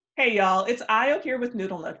Hey y'all, it's Io here with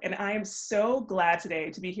Noodle Nook, and I am so glad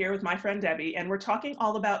today to be here with my friend Debbie, and we're talking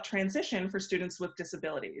all about transition for students with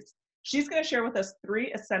disabilities. She's going to share with us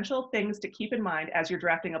 3 essential things to keep in mind as you're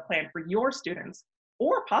drafting a plan for your students,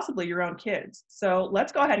 or possibly your own kids. So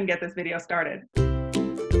let's go ahead and get this video started.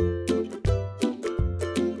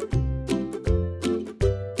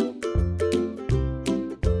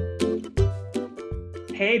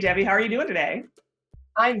 Hey Debbie, how are you doing today?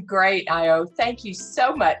 I'm great, Io. Thank you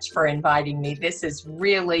so much for inviting me. This is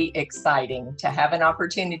really exciting to have an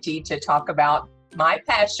opportunity to talk about my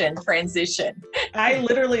passion, transition. I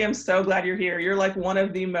literally am so glad you're here. You're like one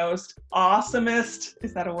of the most awesomest,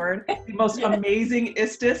 is that a word? The most Yeah.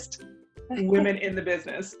 amazingistest women in the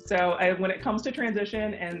business. So when it comes to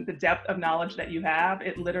transition and the depth of knowledge that you have,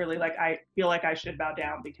 it literally, like, I feel like I should bow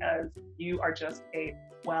down because you are just a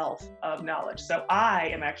wealth of knowledge. So I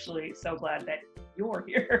am actually so glad that you're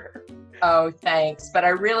here. Oh, thanks. But I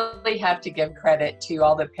really have to give credit to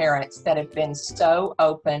all the parents that have been so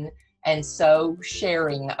open and so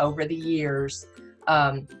sharing over the years,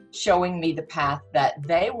 showing me the path that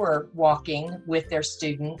they were walking with their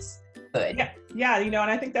students. Good. Yeah, and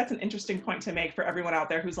I think that's an interesting point to make for everyone out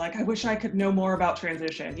there who's like, I wish I could know more about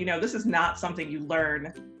transition. This is not something you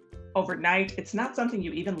learn overnight. It's not something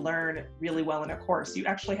you even learn really well in a course. You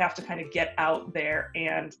actually have to kind of get out there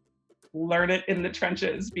and learn it in the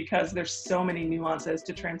trenches because there's so many nuances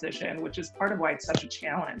to transition, which is part of why it's such a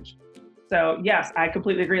challenge. So yes, I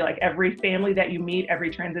completely agree. Like every family that you meet, every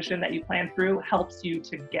transition that you plan through helps you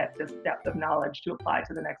to get this depth of knowledge to apply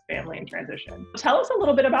to the next family in transition. Tell us a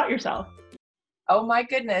little bit about yourself. Oh my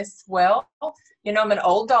goodness. Well, I'm an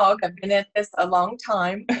old dog. I've been at this a long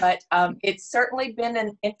time, but it's certainly been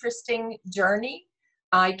an interesting journey.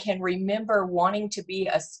 I can remember wanting to be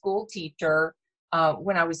a school teacher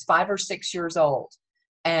when I was 5 or 6 years old.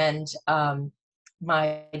 And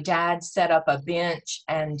my dad set up a bench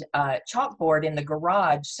and chalkboard in the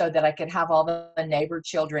garage so that I could have all the neighbor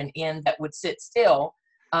children in that would sit still.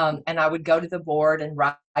 And I would go to the board and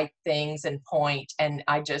write things and point, and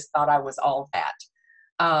I just thought I was all that.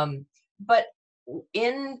 But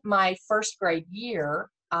in my first grade year,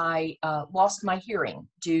 I lost my hearing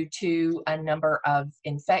due to a number of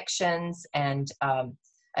infections and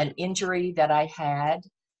an injury that I had.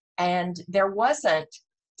 And there wasn't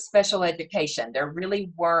special education. There really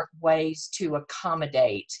weren't ways to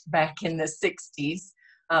accommodate back in the 60s.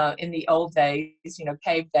 In the old days,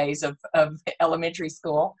 cave days of elementary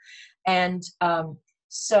school. And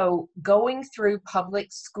so going through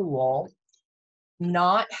public school,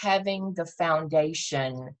 not having the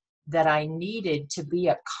foundation that I needed to be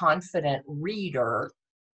a confident reader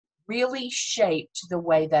really shaped the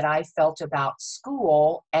way that I felt about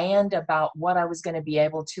school and about what I was going to be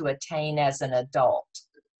able to attain as an adult.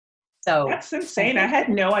 So That's insane. I had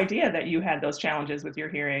no idea that you had those challenges with your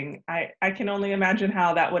hearing. I can only imagine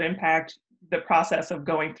how that would impact the process of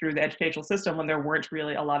going through the educational system when there weren't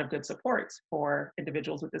really a lot of good supports for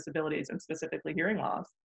individuals with disabilities and specifically hearing loss.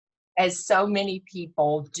 as so many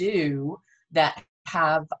people do that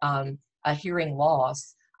have a hearing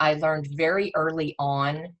loss, I learned very early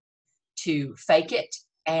on to fake it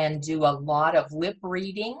and do a lot of lip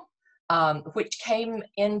reading, which came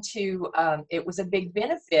into, it was a big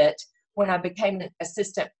benefit when I became an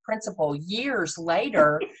assistant principal years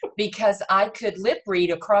later, because I could lip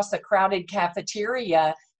read across a crowded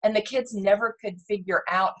cafeteria and the kids never could figure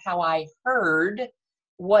out how I heard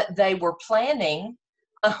what they were planning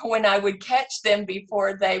when I would catch them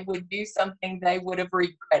before they would do something they would have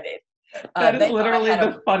regretted. That is They thought I literally had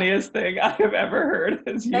the funniest thing I have ever heard.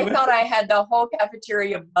 they thought I had the whole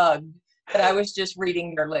cafeteria bugged, but I was just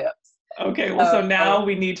reading their lips. Okay, well, so So now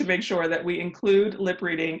we need to make sure that we include lip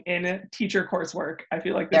reading in teacher coursework. I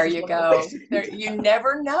feel like this there is you one of the go. things. There, you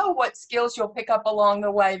never know what skills you'll pick up along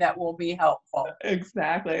the way that will be helpful.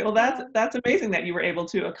 Exactly. Well, that's amazing that you were able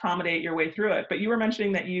to accommodate your way through it. But you were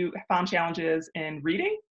mentioning that you found challenges in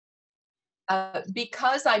reading.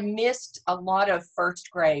 Because I missed a lot of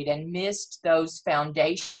first grade and missed those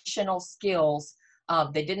foundational skills,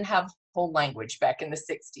 they didn't have full language back in the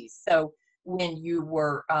 60s. So when you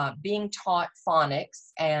were being taught phonics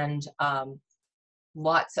and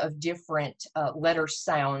lots of different letter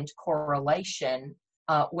sound correlation,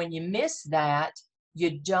 when you miss that,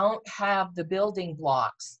 you don't have the building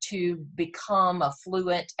blocks to become a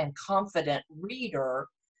fluent and confident reader.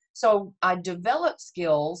 So I developed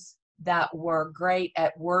skills that were great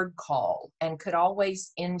at word call and could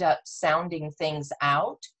always end up sounding things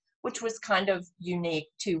out, which was kind of unique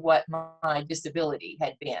to what my disability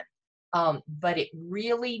had been. But it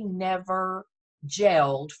really never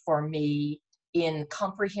gelled for me in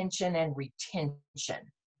comprehension and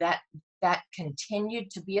retention. that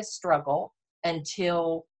continued to be a struggle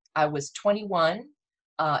until I was 21,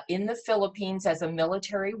 in the Philippines as a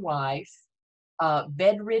military wife,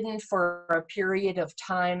 bedridden for a period of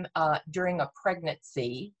time during a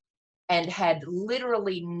pregnancy, and had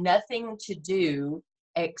literally nothing to do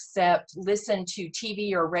except listen to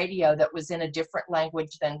TV or radio that was in a different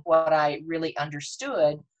language than what I really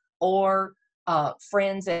understood, or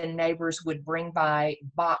friends and neighbors would bring by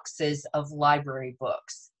boxes of library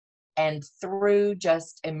books. And through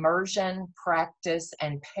just immersion, practice,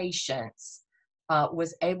 and patience,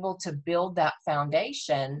 was able to build that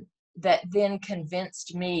foundation that then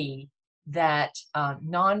convinced me that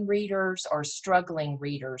non-readers or struggling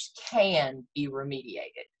readers can be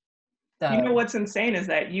remediated. You know So, what's insane is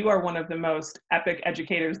that you are one of the most epic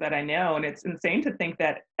educators that I know, and it's insane to think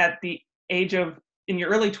that at the age of in your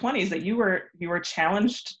early 20s that you were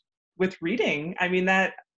challenged with reading. I mean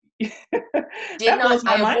that did that not blows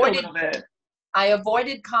my mind a little bit. I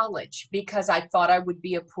avoided college because I thought I would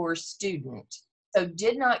be a poor student. So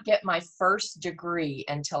did not get my first degree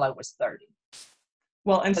until I was 30.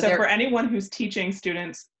 Well, and So so for there, anyone who's teaching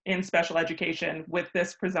students in special education with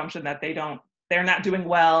this presumption that they're not doing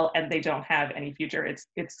well and they don't have any future,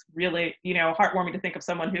 it's really, heartwarming to think of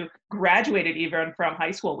someone who graduated even from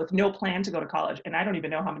high school with no plan to go to college. And I don't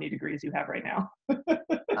even know how many degrees you have right now.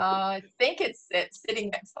 I think it's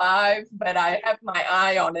sitting at 5, but I have my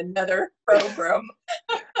eye on another program.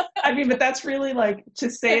 I mean, but that's really like to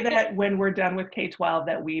say that when we're done with K-12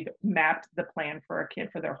 that we've mapped the plan for a kid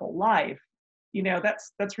for their whole life.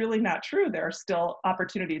 That's really not true. There are still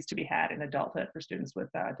opportunities to be had in adulthood for students with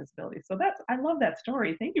disabilities. So I love that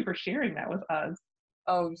story. Thank you for sharing that with us.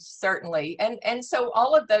 Oh, certainly. And so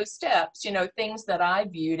all of those steps, things that I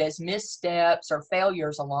viewed as missteps or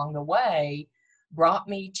failures along the way brought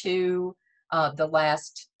me to the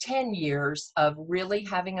last 10 years of really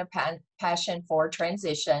having a passion for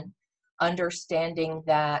transition, understanding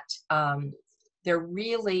that there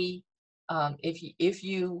really, if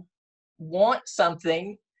you want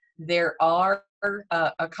something, there are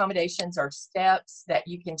accommodations or steps that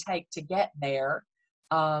you can take to get there.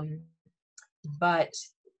 But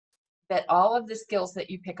that all of the skills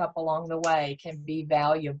that you pick up along the way can be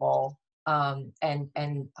valuable.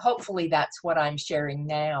 And hopefully that's what I'm sharing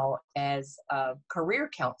now as a career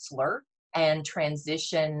counselor and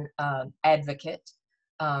transition advocate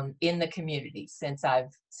in the community since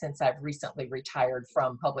I've recently retired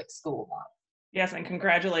from public school. Yes, and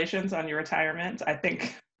congratulations on your retirement. I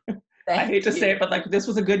think I Thank hate to say you. it, but like this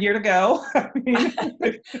was a good year to go. I mean,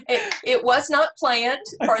 It was not planned.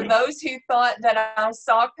 For those who thought that I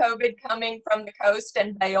saw COVID coming from the coast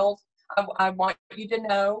and bailed, I want you to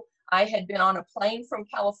know I had been on a plane from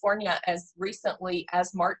California as recently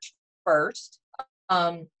as March 1st.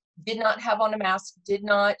 Did not have on a mask, did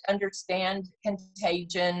not understand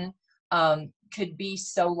contagion, could be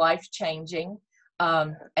so life-changing.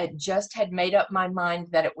 I just had made up my mind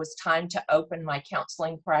that it was time to open my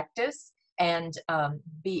counseling practice and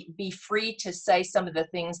be free to say some of the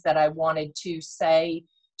things that I wanted to say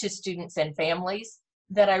to students and families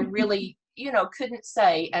that I really, couldn't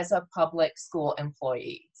say as a public school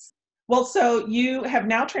employee. well, so you have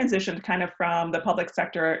now transitioned kind of from the public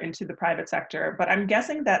sector into the private sector, but I'm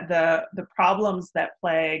guessing that the problems that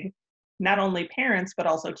plague not only parents, but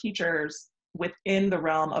also teachers within the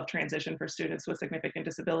realm of transition for students with significant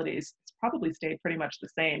disabilities, it's probably stayed pretty much the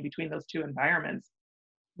same between those two environments.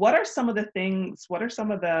 What are some of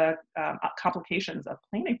the complications of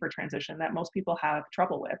planning for transition that most people have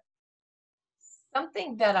trouble with?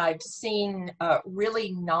 Something that I've seen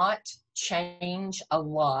really not change a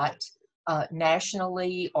lot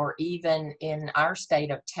nationally or even in our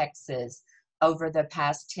state of Texas over the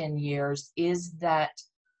past 10 years is that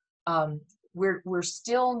we're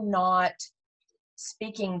still not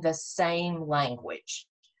speaking the same language.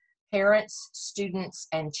 Parents, students,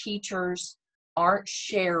 and teachers aren't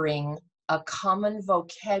sharing a common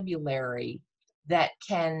vocabulary that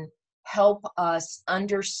can help us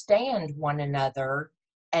understand one another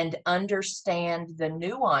and understand the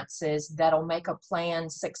nuances that'll make a plan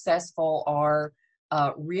successful or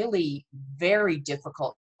really very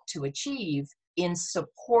difficult to achieve in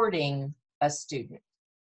supporting a student.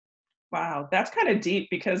 Wow, that's kind of deep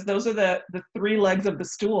because those are the three legs of the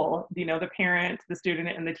stool, the parent, the student,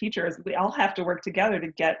 and the teachers. We all have to work together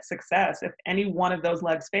to get success. If any one of those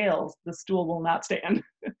legs fails, the stool will not stand.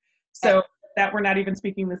 So that we're not even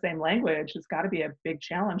speaking the same language has got to be a big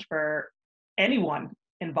challenge for anyone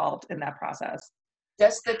involved in that process.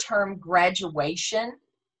 Just the term graduation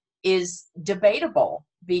is debatable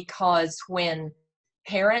because when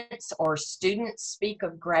parents or students speak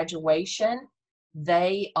of graduation,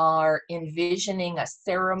 They are envisioning a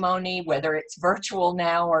ceremony, whether it's virtual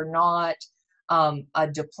now or not, a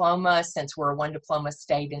diploma, since we're a one diploma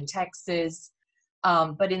state in Texas.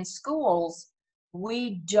 But in schools,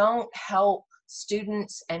 we don't help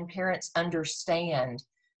students and parents understand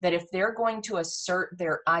that if they're going to assert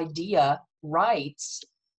their idea rights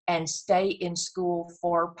and stay in school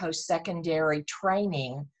for post-secondary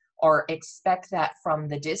training or expect that from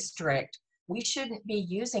the district, we shouldn't be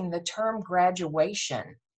using the term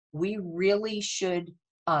graduation. We really should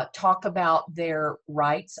talk about their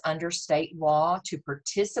rights under state law to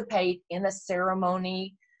participate in a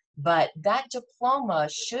ceremony, but that diploma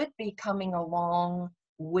should be coming along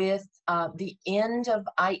with the end of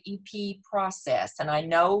IEP process. And I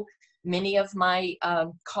know many of my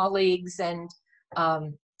colleagues and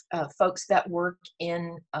folks that work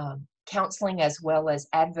in counseling as well as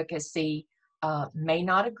advocacy may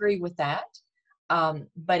not agree with that.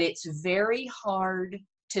 But it's very hard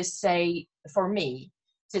to say, for me,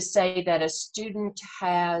 to say that a student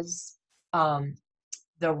has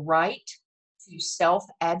the right to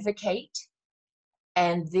self-advocate,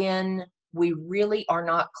 and then we really are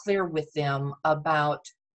not clear with them about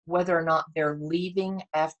whether or not they're leaving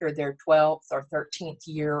after their 12th or 13th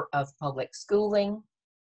year of public schooling,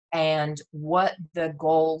 and what the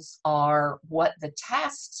goals are, what the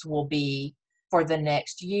tasks will be for the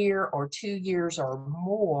next year or 2 years or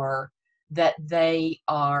more that they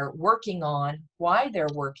are working on, why they're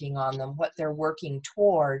working on them, what they're working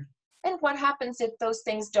toward, and what happens if those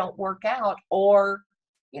things don't work out, or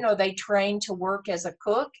they train to work as a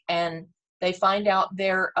cook and they find out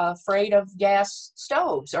they're afraid of gas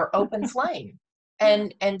stoves or open flame,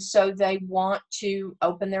 and so they want to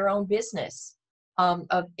open their own business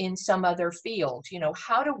in some other field.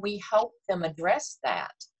 How do we help them address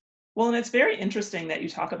that? Well, and it's very interesting that you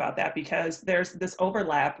talk about that, because there's this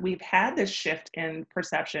overlap. We've had this shift in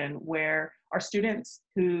perception where our students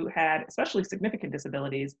who had especially significant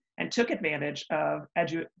disabilities and took advantage of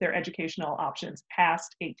their educational options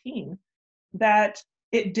past 18, that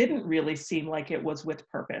it didn't really seem like it was with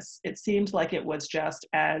purpose. It seemed like it was just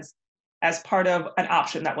as part of an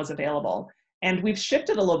option that was available. And we've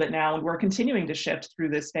shifted a little bit now, and we're continuing to shift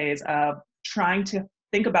through this phase of trying to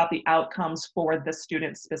think about the outcomes for the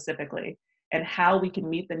students specifically and how we can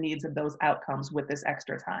meet the needs of those outcomes with this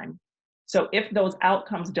extra time. So if those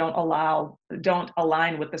outcomes don't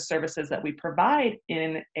align with the services that we provide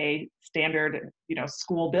in a standard,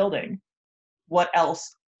 school building, what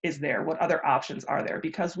else is there? What other options are there?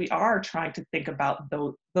 Because we are trying to think about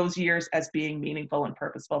those years as being meaningful and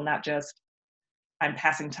purposeful, not just I'm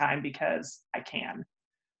passing time because I can.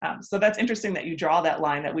 So that's interesting that you draw that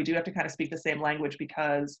line, that we do have to kind of speak the same language,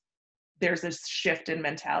 because there's this shift in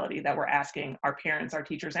mentality that we're asking our parents, our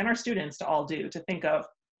teachers, and our students to all do, to think of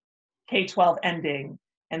K-12 ending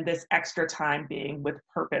and this extra time being with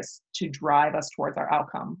purpose to drive us towards our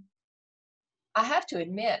outcome. I have to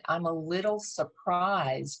admit, I'm a little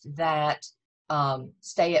surprised that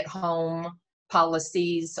stay-at-home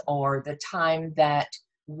policies, or the time that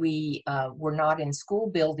we were not in school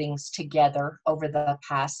buildings together over the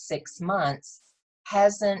past 6 months,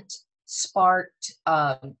 hasn't sparked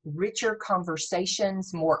richer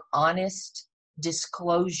conversations, more honest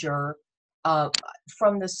disclosure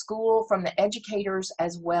from the school, from the educators,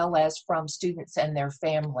 as well as from students and their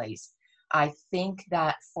families. I think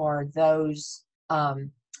that for those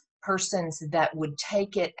persons that would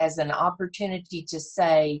take it as an opportunity to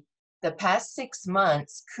say, the past 6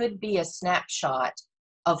 months could be a snapshot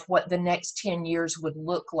of what the next 10 years would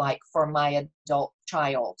look like for my adult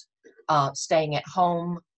child, staying at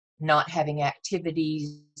home, not having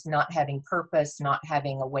activities, not having purpose, not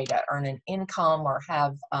having a way to earn an income or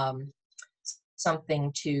have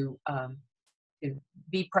something to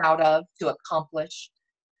be proud of, to accomplish.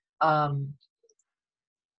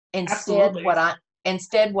 Instead,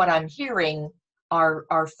 what I'm hearing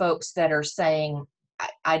are folks that are saying,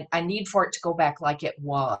 I need for it to go back like it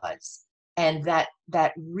was. And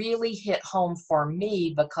that really hit home for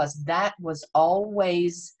me, because that was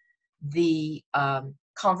always the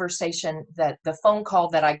conversation, that the phone call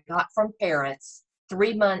that I got from parents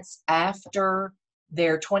 3 months after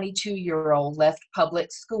their 22-year-old left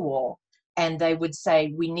public school. And they would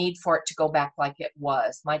say, we need for it to go back like it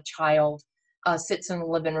was. My child sits in the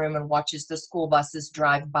living room and watches the school buses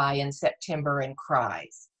drive by in September and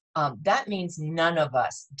cries. That means none of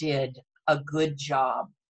us did a good job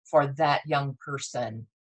for that young person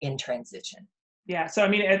in transition. Yeah, so I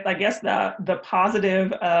mean, I guess the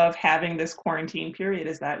positive of having this quarantine period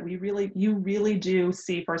is that you really do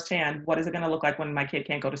see firsthand, what is it going to look like when my kid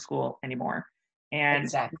can't go to school anymore? And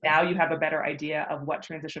Exactly. now you have a better idea of what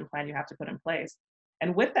transition plan you have to put in place.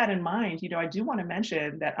 And with that in mind, I do want to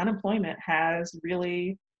mention that unemployment has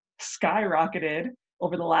really skyrocketed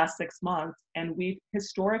over the last 6 months. And we've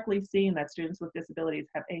historically seen that students with disabilities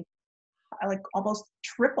have a like almost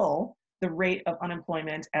triple the rate of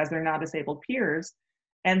unemployment as their non-disabled peers.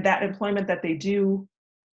 And that employment that they do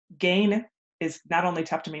gain is not only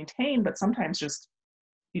tough to maintain, but sometimes just,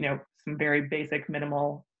 some very basic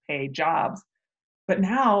minimal pay jobs. But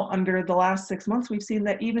now, under the last 6 months, we've seen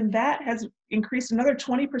that even that has increased another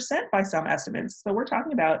 20% by some estimates. So we're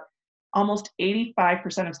talking about almost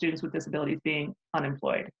 85% of students with disabilities being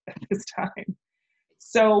unemployed at this time.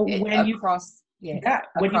 So when you, Across, yes, yeah,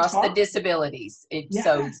 when you across the talk, disabilities.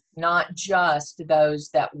 So yes, not just those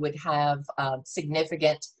that would have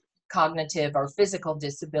significant cognitive or physical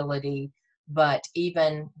disability, but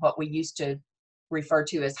even what we used to refer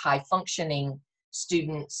to as high functioning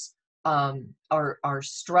students are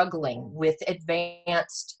struggling with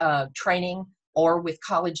advanced training or with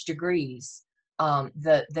college degrees.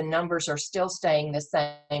 The numbers are still staying the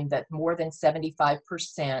same, that more than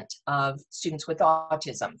 75% of students with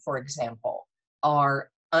autism, for example, are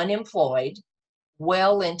unemployed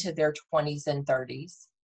well into their 20s and 30s,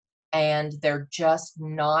 and they're just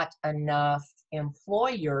not enough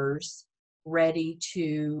employers ready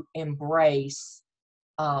to embrace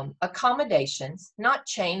accommodations, not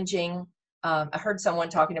changing. I heard someone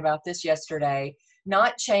talking about this yesterday,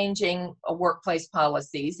 not changing workplace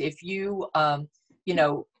policies. If you,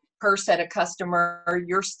 curse at a customer,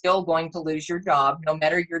 you're still going to lose your job, no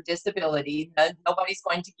matter your disability. Nobody's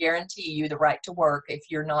going to guarantee you the right to work if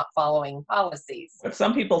you're not following policies. but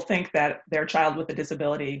some people think that their child with a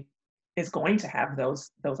disability is going to have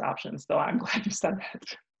those options. So I'm glad you said that.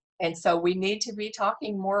 And so we need to be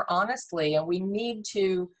talking more honestly, and we need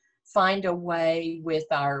to find a way with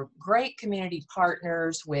our great community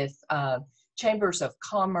partners, with chambers of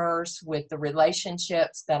commerce, with the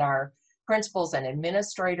relationships that our principals and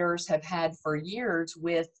administrators have had for years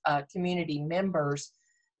with community members.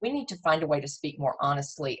 We need to find a way to speak more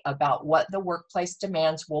honestly about what the workplace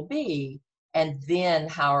demands will be, and then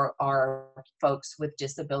how are folks with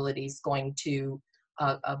disabilities going to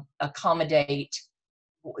accommodate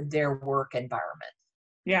their work environment.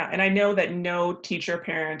 Yeah, and I know that no teacher,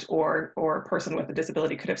 parent, or person with a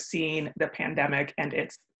disability could have seen the pandemic and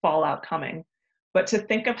its fallout coming. But to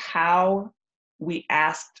think of how we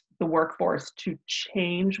asked the workforce to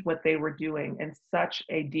change what they were doing in such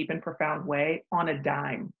a deep and profound way on a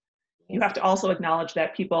dime. You Yes. have to also acknowledge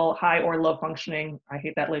that people high or low functioning, I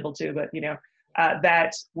hate that label too, but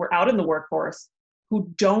that we're out in the workforce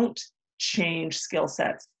who don't change skill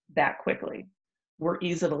sets that quickly. Were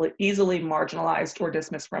easily marginalized or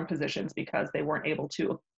dismissed from positions because they weren't able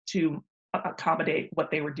to accommodate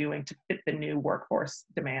what they were doing to fit the new workforce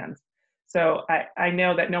demands. So I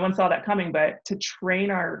know that no one saw that coming, but to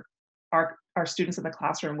train our students in the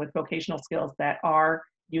classroom with vocational skills that are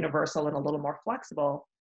universal and a little more flexible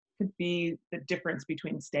could be the difference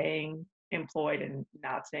between staying employed and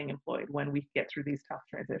not staying employed when we get through these tough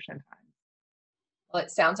transition times. Well,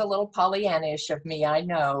 it sounds a little Pollyannish of me, I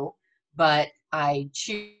know, but I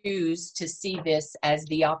choose to see this as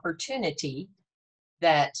the opportunity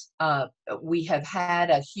that we have had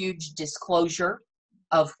a huge disclosure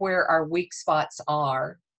of where our weak spots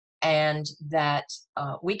are, and that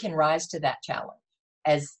we can rise to that challenge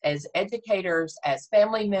as educators, as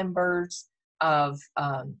family members of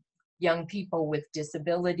young people with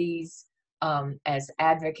disabilities, as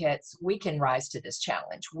advocates. We can rise to this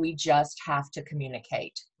challenge. We just have to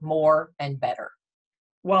communicate more and better.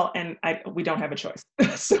 Well, and we don't have a choice.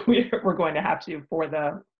 So we're going to have to for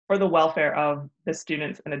the welfare of the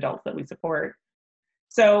students and adults that we support.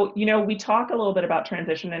 So, we talk a little bit about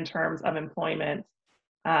transition in terms of employment,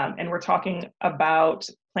 and we're talking about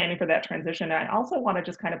planning for that transition. I also want to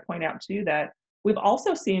just kind of point out too that we've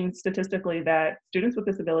also seen statistically that students with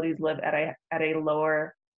disabilities live at a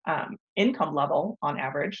lower income level on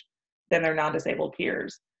average than their non-disabled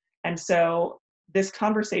peers. And so this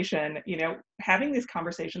conversation, having these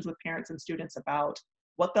conversations with parents and students about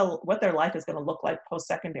what their life is going to look like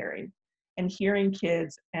post-secondary, and hearing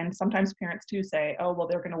kids and sometimes parents too say, oh, well,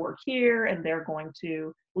 they're going to work here and they're going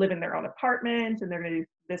to live in their own apartment and they're going to do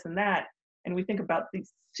this and that. And we think about the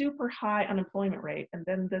super high unemployment rate and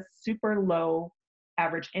then the super low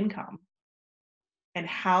average income, and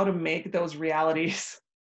how to make those realities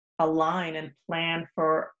align and plan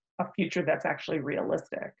for a future that's actually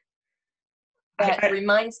realistic. That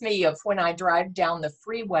reminds me of when I drive down the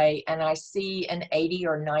freeway and I see an $80,000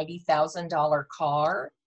 or $90,000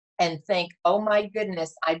 car, and think, oh my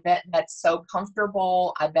goodness, I bet that's so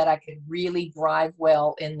comfortable. I bet I could really drive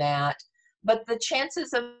well in that. But the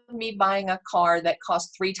chances of me buying a car that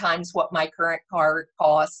costs 3 times what my current car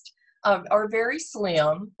cost are very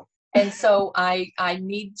slim. And so I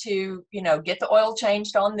need to, get the oil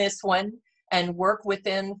changed on this one and work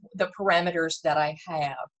within the parameters that I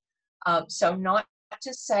have. So not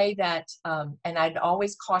to say that, and I'd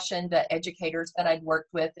always caution the educators that I'd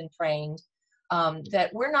worked with and trained, that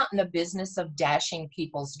we're not in the business of dashing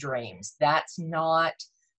people's dreams. That's not,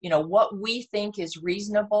 what we think is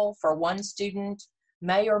reasonable for one student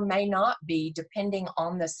may or may not be, depending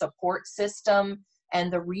on the support system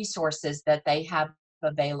and the resources that they have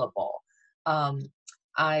available.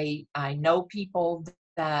 I know people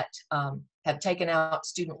that have taken out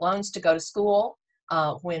student loans to go to school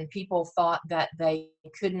when people thought that they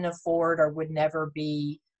couldn't afford or would never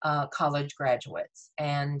be college graduates,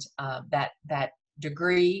 and that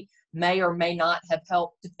degree may or may not have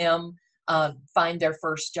helped them find their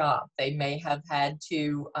first job. They may have had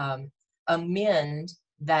to amend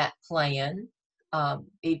that plan.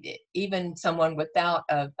 Even someone without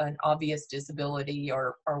an obvious disability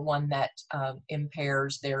or one that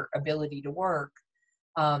impairs their ability to work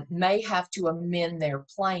may have to amend their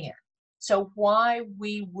plan. So why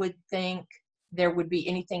we would think there would be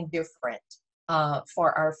anything different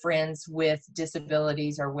for our friends with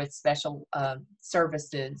disabilities or with special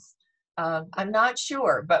services, I'm not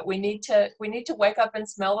sure. But we need to wake up and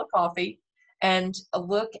smell the coffee and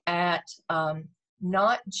look at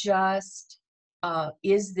not just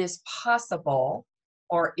is this possible,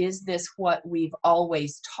 or is this what we've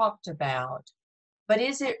always talked about, but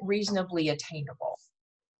is it reasonably attainable?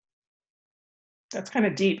 That's kind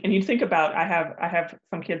of deep. And you think about, I have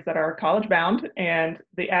some kids that are college bound, and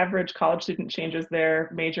the average college student changes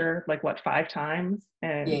their major like what, 5 times?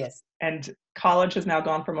 Yes. And college has now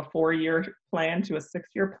gone from a 4-year plan to a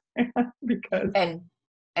 6-year plan because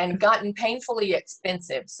and gotten painfully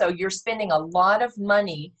expensive. So you're spending a lot of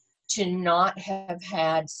money to not have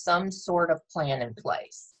had some sort of plan in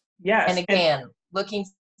place. yes. And again, looking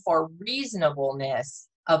for reasonableness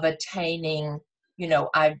of attaining,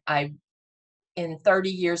 I in 30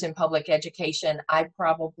 years in public education, I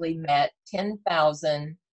probably met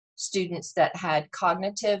 10,000 students that had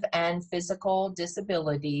cognitive and physical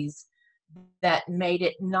disabilities that made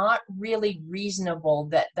it not really reasonable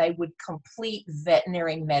that they would complete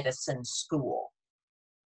veterinary medicine school.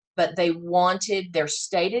 But they wanted their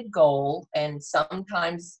stated goal, and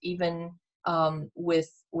sometimes even with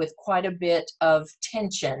quite a bit of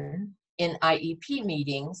tension in IEP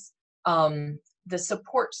meetings, the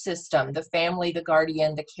support system, the family, the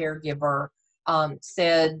guardian, the caregiver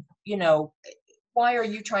said, why are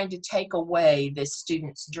you trying to take away this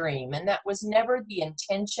student's dream? And that was never the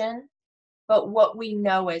intention. But what we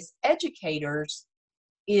know as educators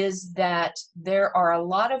is that there are a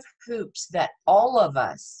lot of hoops that all of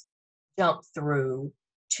us jump through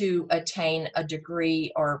to attain a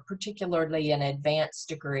degree, or particularly an advanced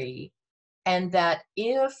degree. And that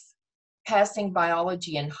if passing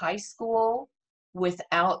biology in high school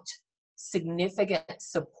without significant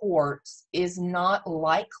supports is not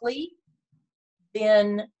likely,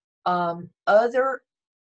 then other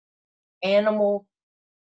animal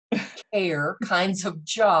care kinds of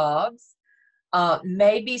jobs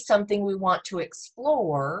may be something we want to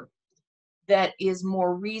explore that is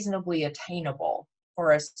more reasonably attainable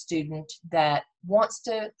for a student that wants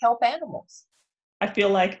to help animals. I feel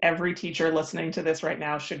like every teacher listening to this right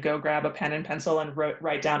now should go grab a pen and pencil and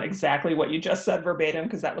write down exactly what you just said verbatim,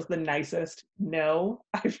 because that was the nicest no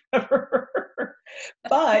I've ever heard.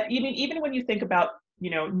 But even when you think about,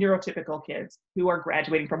 neurotypical kids who are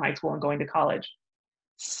graduating from high school and going to college,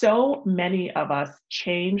 so many of us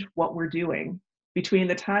change what we're doing between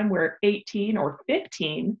the time we're 18 or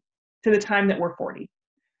 15 to the time that we're 40.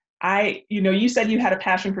 You said you had a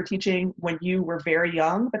passion for teaching when you were very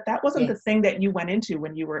young, but that wasn't the thing that you went into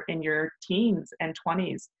when you were in your teens and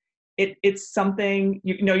 20s. It's something,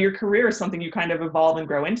 your career is something you kind of evolve and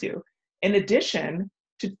grow into. In addition,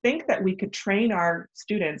 to think that we could train our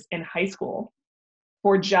students in high school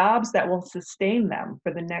for jobs that will sustain them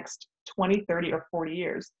for the next 20, 30, or 40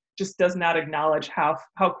 years just does not acknowledge how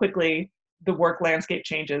quickly the work landscape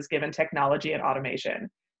changes given technology and automation.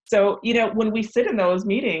 So, when we sit in those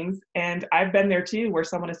meetings, and I've been there too, where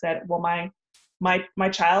someone has said, well, my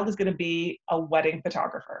child is going to be a wedding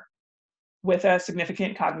photographer with a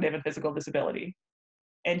significant cognitive and physical disability.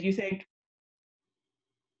 And you think,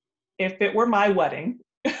 if it were my wedding,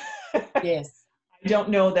 yes, I don't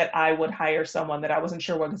know that I would hire someone that I wasn't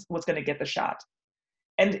sure was going to get the shot.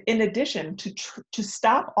 And in addition, to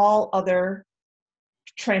stop all other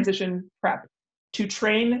transition prep to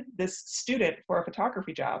train this student for a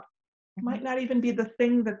photography job might not even be the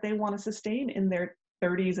thing that they want to sustain in their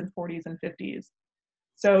 30s and 40s and 50s.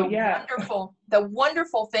 So yeah. The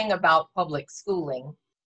wonderful thing about public schooling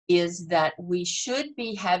is that we should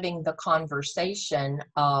be having the conversation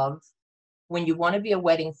of, when you want to be a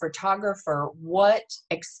wedding photographer, what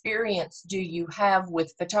experience do you have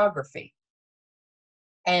with photography?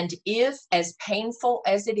 And if, as painful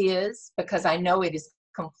as it is, because I know it is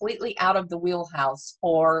completely out of the wheelhouse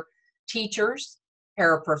for teachers,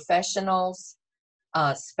 paraprofessionals,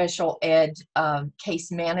 special ed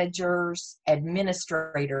case managers,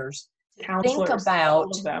 administrators, Counselors, think about,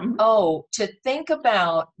 all of them. to think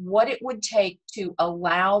about what it would take to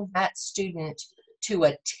allow that student to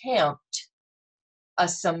attempt a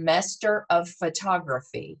semester of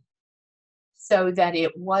photography, so that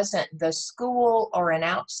it wasn't the school or an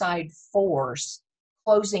outside force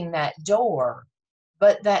closing that door,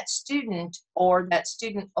 but that student, or that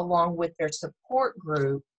student along with their support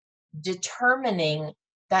group, determining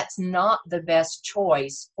that's not the best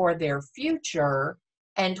choice for their future,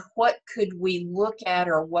 and what could we look at,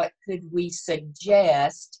 or what could we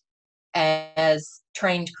suggest as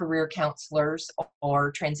trained career counselors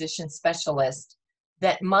or transition specialists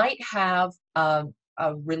that might have a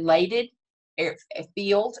related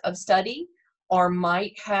field of study, or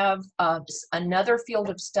might have another field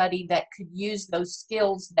of study that could use those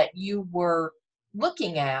skills that you were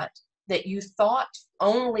looking at, that you thought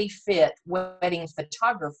only fit wedding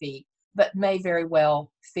photography, but may very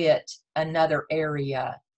well fit another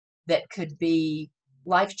area that could be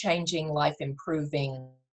life-changing, life-improving.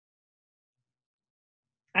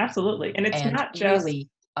 Absolutely. And it's and not just really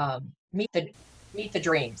meet the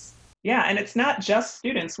dreams. Yeah, and it's not just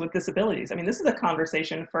students with disabilities. I mean, this is a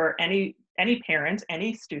conversation for any parent,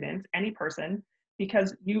 any student, any person,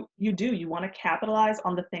 because you want to capitalize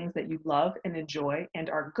on the things that you love and enjoy and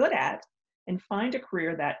are good at, and find a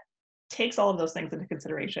career that takes all of those things into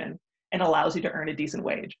consideration and allows you to earn a decent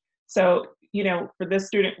wage. So, for this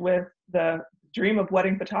student with the dream of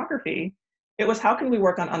wedding photography, it was, how can we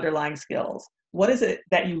work on underlying skills? What is it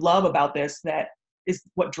that you love about this that is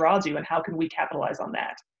what draws you, and how can we capitalize on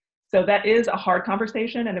that? So that is a hard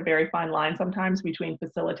conversation and a very fine line sometimes between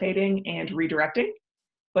facilitating and redirecting,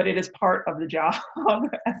 but it is part of the job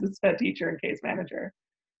as a SPED teacher and case manager.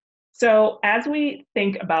 So as we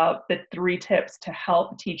think about the 3 tips to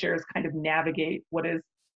help teachers kind of navigate what is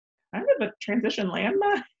kind of a transition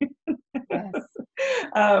landmine, Yes.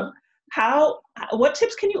 what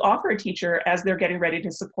tips can you offer a teacher as they're getting ready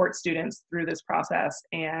to support students through this process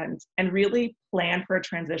and really plan for a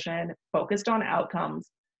transition focused on outcomes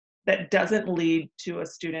that doesn't lead to a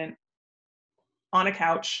student on a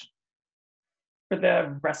couch for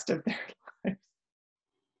the rest of their lives?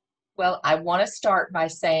 Well, I want to start by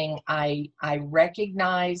saying I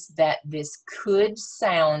recognize that this could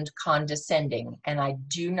sound condescending, and I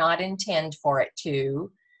do not intend for it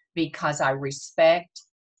to, because I respect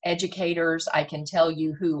educators. I can tell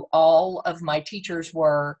you who all of my teachers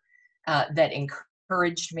were that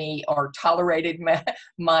encouraged me or tolerated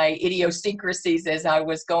my idiosyncrasies as I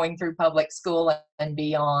was going through public school and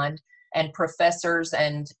beyond, and professors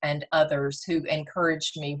and others who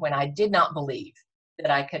encouraged me when I did not believe that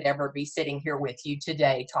I could ever be sitting here with you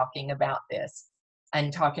today talking about this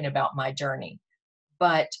and talking about my journey.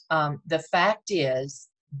 But the fact is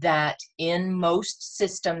that in most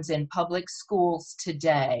systems in public schools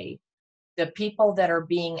today, the people that are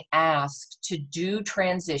being asked to do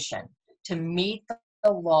transition, to meet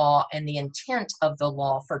the law and the intent of the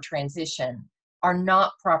law for transition, are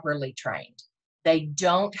not properly trained. They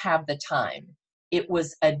don't have the time. It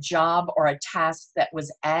was a job or a task that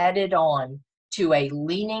was added on to a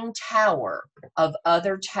leaning tower of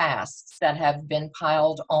other tasks that have been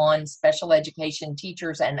piled on special education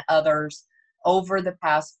teachers and others over the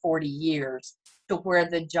past 40 years, to where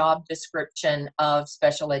the job description of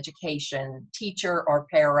special education teacher or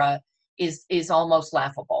para is almost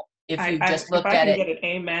laughable. If you just look at it, get an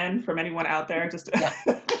amen from anyone out there, just yeah.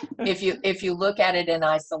 If you look at it in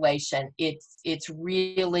isolation, it's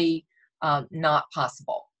really not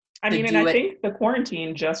possible. I mean, and I think the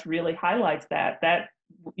quarantine just really highlights that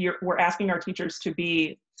we're asking our teachers to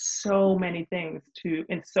be so many things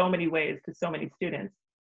in so many ways to so many students,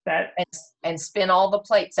 and spin all the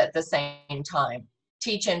plates at the same time.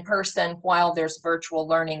 Teach in person while there's virtual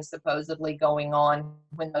learning supposedly going on,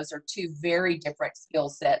 when those are 2 very different skill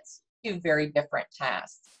sets, 2 very different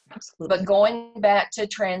tasks. Absolutely. But going back to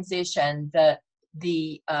transition,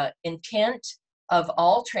 the intent of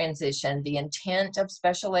all transition, the intent of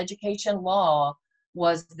special education law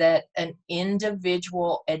was that an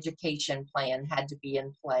individual education plan had to be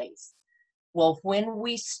in place. Well, when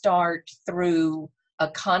we start through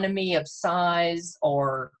economy of size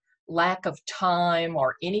or lack of time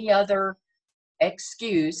or any other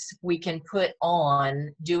excuse we can put on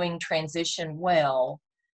doing transition well,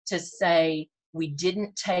 to say we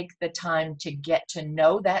didn't take the time to get to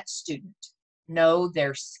know that student, know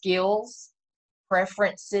their skills,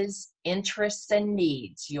 preferences, interests, and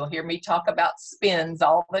needs. You'll hear me talk about SPINs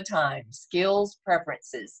all the time: skills,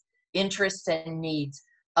 preferences, interests, and needs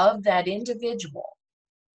of that individual.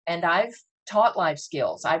 And I've taught life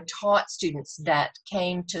skills. I've taught students that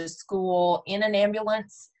came to school in an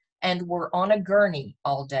ambulance and were on a gurney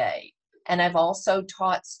all day. And I've also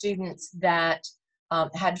taught students that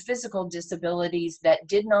had physical disabilities that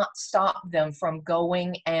did not stop them from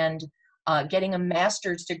going and getting a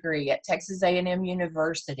master's degree at Texas A&M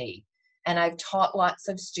University. And I've taught lots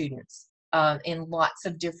of students in lots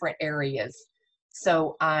of different areas.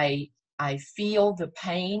 So I feel the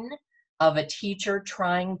pain of a teacher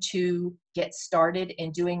trying to get started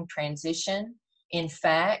in doing transition. In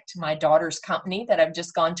fact, my daughter's company that I've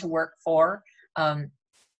just gone to work for,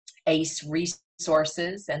 ACE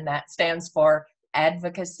Resources, and that stands for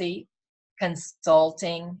Advocacy,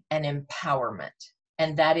 Consulting, and Empowerment.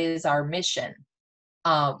 And that is our mission.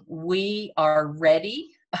 We are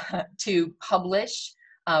ready to publish.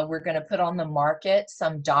 We're going to put on the market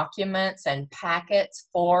some documents and packets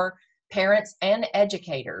for parents and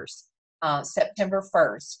educators September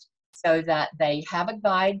 1st, so that they have a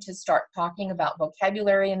guide to start talking about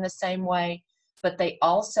vocabulary in the same way, but they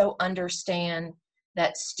also understand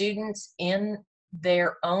that students in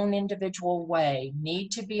their own individual way need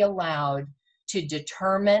to be allowed to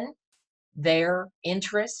determine their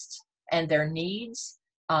interests and their needs,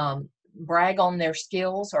 brag on their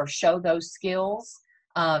skills or show those skills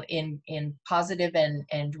in positive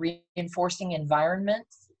and reinforcing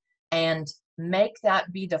environments, and make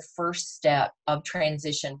that be the first step of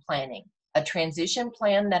transition planning. A transition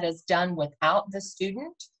plan that is done without the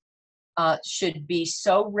student should be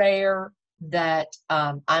so rare that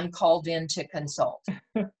I'm called in to consult.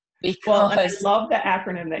 Well, and I love the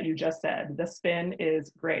acronym that you just said. The SPIN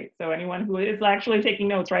is great. So anyone who is actually taking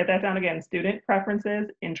notes, write that down again: student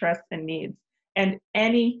preferences, interests, and needs. And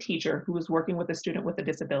any teacher who is working with a student with a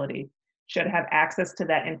disability should have access to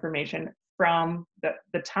that information from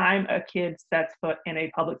the time a kid sets foot in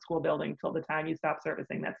a public school building till the time you stop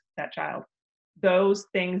servicing that child. Those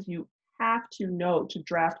things you have to know to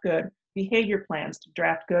draft good behavior plans, to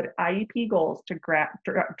draft good IEP goals, to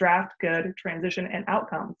draft good transition and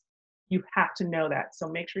outcomes. You have to know that. So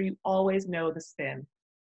make sure you always know the SPIN.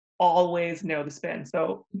 Always know the SPIN.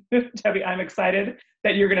 So Debbie, I'm excited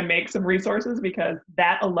that you're going to make some resources, because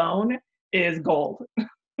that alone is gold.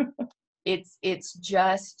 It's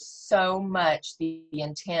just so much the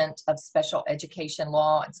intent of special education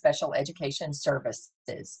law and special education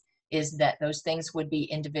services, is that those things would be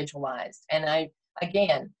individualized. And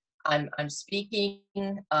I'm speaking,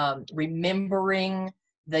 remembering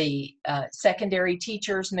the secondary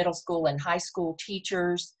teachers, middle school and high school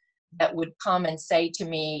teachers that would come and say to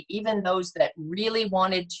me, even those that really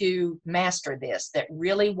wanted to master this, that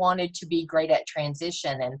really wanted to be great at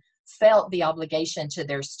transition and felt the obligation to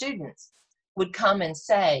their students, would come and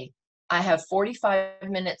say, I have 45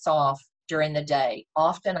 minutes off during the day.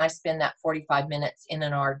 Often I spend that 45 minutes in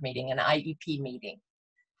an ARD meeting, an IEP meeting.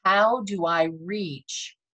 How do I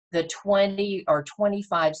reach the 20 or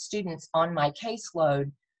 25 students on my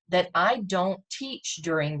caseload that I don't teach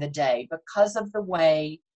during the day because of the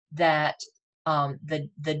way that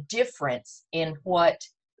the difference in what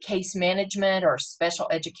case management or special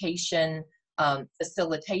education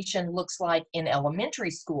facilitation looks like in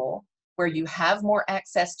elementary school, where you have more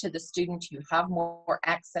access to the student, you have more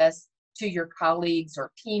access to your colleagues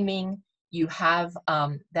or teaming, you have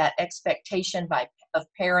that expectation of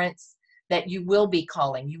parents that you will be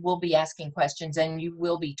calling, you will be asking questions, and you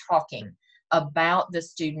will be talking about the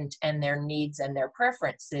student and their needs and their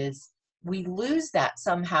preferences. We lose that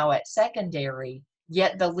somehow at secondary,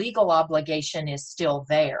 yet the legal obligation is still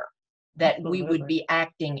there, that Absolutely. we would be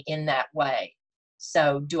acting in that way.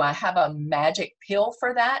 So do I have a magic pill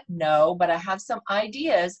for that? No, but I have some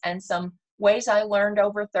ideas and some ways I learned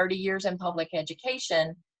over 30 years in public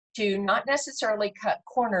education to not necessarily cut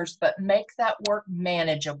corners, but make that work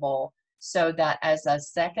manageable, so that as a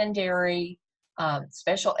secondary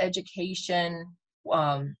special education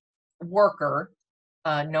worker,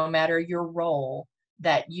 no matter your role,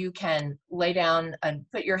 that you can lay down and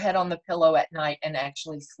put your head on the pillow at night and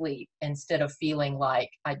actually sleep, instead of feeling like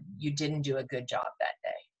you didn't do a good job that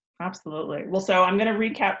day. Absolutely. Well, so I'm going to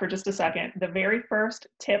recap for just a second. The very first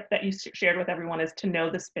tip that you shared with everyone is to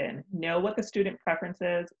know the spin. Know what the student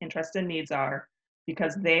preferences, interests, and needs are,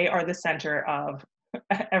 because they are the center of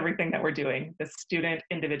everything that we're doing, the student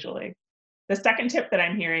individually. The second tip that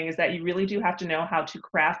I'm hearing is that you really do have to know how to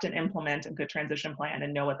craft and implement a good transition plan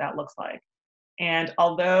and know what that looks like. And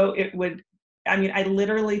although it would, I mean, I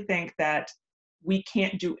literally think that we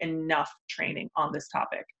can't do enough training on this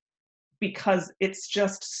topic because it's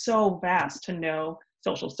just so vast to know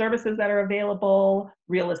social services that are available,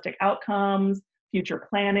 realistic outcomes, future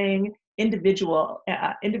planning, individual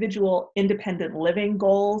independent living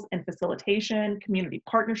goals and facilitation, community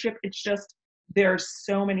partnership. It's just, there's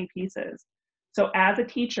so many pieces. So as a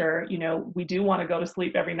teacher, you know, we do want to go to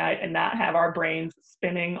sleep every night and not have our brains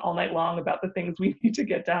spinning all night long about the things we need to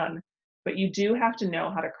get done. But you do have to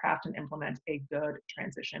know how to craft and implement a good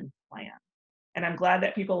transition plan. And I'm glad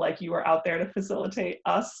that people like you are out there to facilitate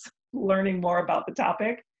us learning more about the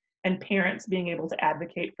topic and parents being able to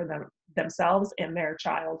advocate for themselves and their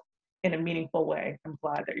child in a meaningful way. I'm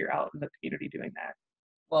glad that you're out in the community doing that.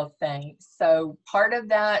 Well, thanks. So part of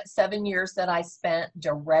that 7 years that I spent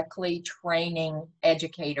directly training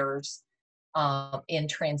educators in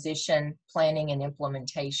transition planning and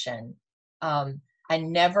implementation, I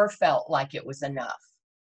never felt like it was enough.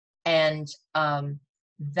 And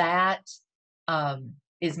that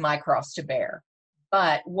is my cross to bear.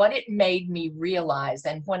 But what it made me realize,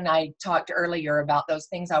 and when I talked earlier about those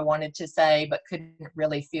things I wanted to say but couldn't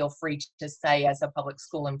really feel free to say as a public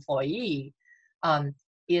school employee,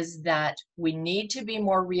 is that we need to be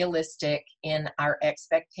more realistic in our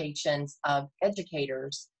expectations of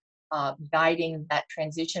educators guiding that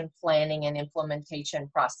transition planning and implementation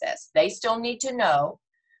process. They still need to know.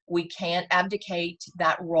 We can't abdicate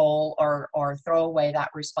that role or throw away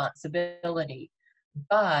that responsibility.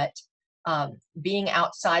 But being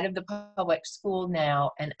outside of the public school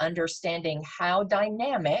now and understanding how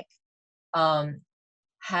dynamic,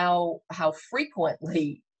 how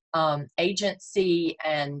frequently agency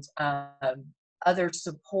and other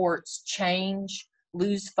supports change,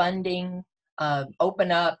 lose funding,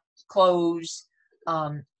 open up, close.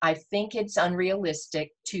 I think it's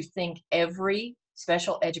unrealistic to think every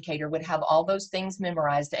special educator would have all those things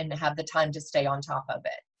memorized and have the time to stay on top of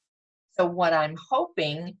it. So what I'm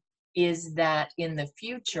hoping is that in the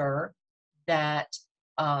future that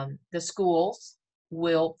the schools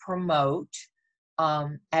will promote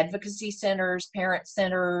advocacy centers, parent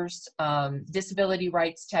centers, disability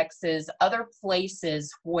rights Texas, other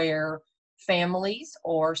places where families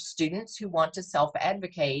or students who want to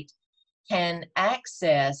self-advocate can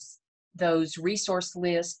access those resource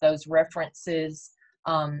lists, those references,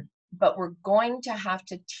 but we're going to have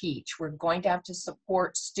to teach. We're going to have to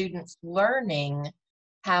support students learning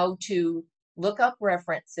how to look up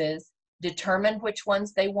references, determine which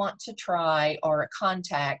ones they want to try or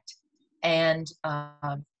contact, and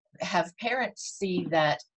have parents see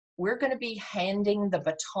that we're going to be handing the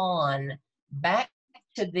baton back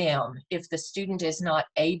to them if the student is not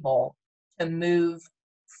able to move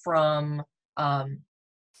from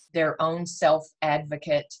their own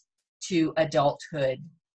self-advocate to adulthood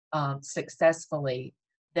successfully,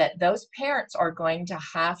 that those parents are going to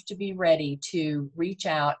have to be ready to reach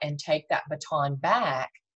out and take that baton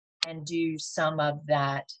back and do some of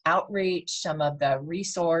that outreach, some of the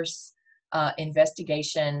resource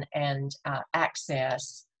investigation and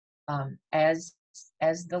access as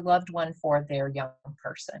the loved one for their young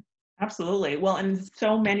person. Absolutely. Well, and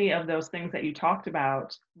so many of those things that you talked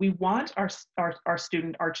about, we want our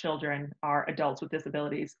student, our children, our adults with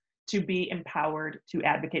disabilities to be empowered to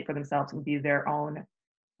advocate for themselves and be their own,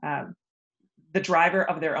 the driver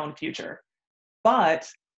of their own future. But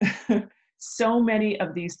so many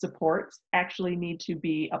of these supports actually need to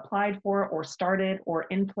be applied for or started or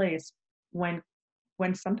in place when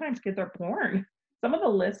sometimes kids are born. Some of the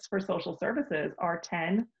lists for social services are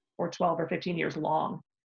 10 or 12 or 15 years long.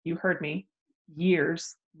 You heard me,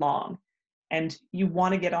 years long. And you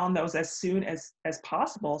want to get on those as soon as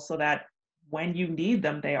possible so that when you need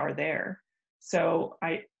them, they are there. So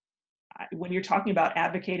when you're talking about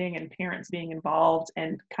advocating and parents being involved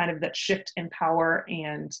and kind of that shift in power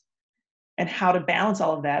and how to balance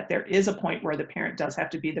all of that, there is a point where the parent does have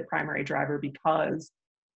to be the primary driver because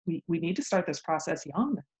we need to start this process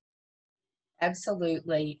young.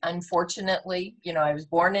 Absolutely. Unfortunately, I was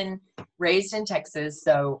born and raised in Texas,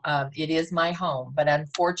 so it is my home. But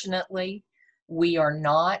unfortunately, we are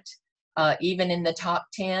not even in the top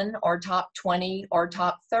 10 or top 20 or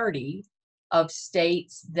top 30 of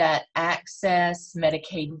states that access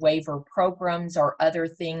Medicaid waiver programs or other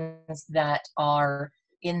things that are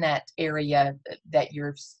in that area that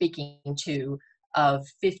you're speaking to of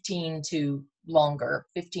 15 to longer,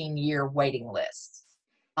 15-year waiting lists.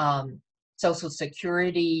 Social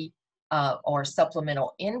Security or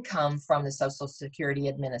supplemental income from the Social Security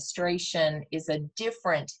Administration is a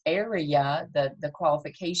different area. The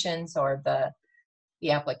qualifications or the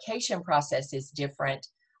application process is different,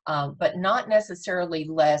 but not necessarily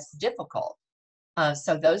less difficult.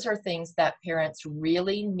 So those are things that parents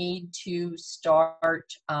really need to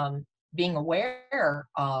start being aware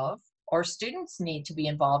of, or students need to be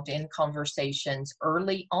involved in conversations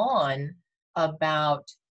early on about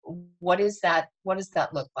what does that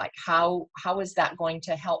look like? How is that going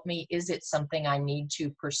to help me? Is it something I need to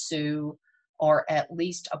pursue or at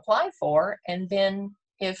least apply for? And then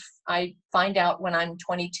if I find out when I'm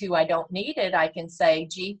 22 I don't need it, I can say,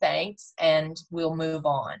 gee, thanks, and we'll move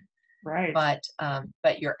on. Right.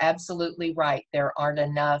 But you're absolutely right. There aren't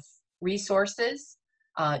enough resources.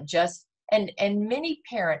 And many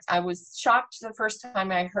parents, I was shocked the first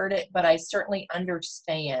time I heard it, but I certainly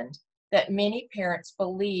understand that many parents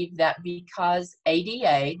believe that because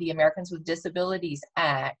ADA, the Americans with Disabilities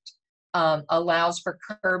Act, allows for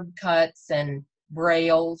curb cuts and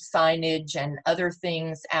braille signage and other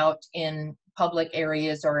things out in public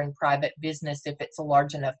areas or in private business, if it's a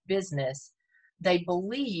large enough business, they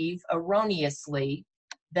believe erroneously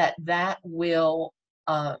that that will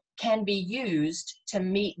can be used to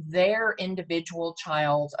meet their individual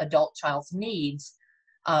adult child's needs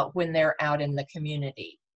when they're out in the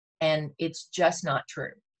community. And it's just not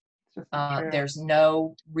true. There's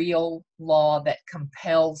no real law that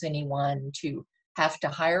compels anyone to have to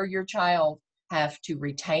hire your child, have to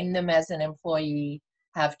retain them as an employee,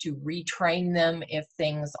 have to retrain them if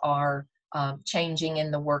things are changing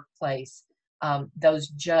in the workplace. Those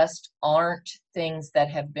just aren't things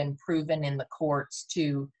that have been proven in the courts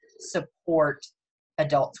to support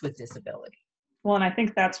adults with disability. Well, and I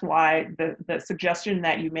think that's why the suggestion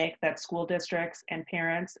that you make that school districts and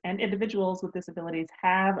parents and individuals with disabilities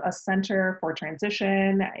have a center for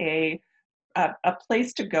transition, a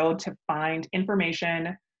place to go to find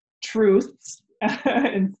information, truths,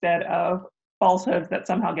 instead of falsehoods that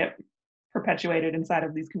somehow get perpetuated inside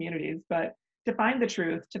of these communities. But to find the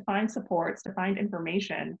truth, to find supports, to find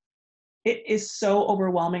information, it is so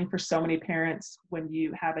overwhelming for so many parents when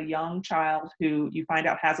you have a young child who you find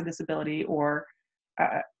out has a disability, or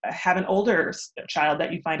have an older child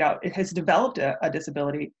that you find out it has developed a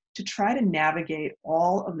disability, to try to navigate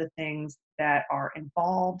all of the things that are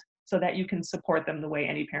involved so that you can support them the way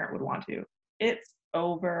any parent would want to. It's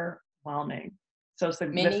overwhelming. So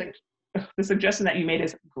the suggestion that you made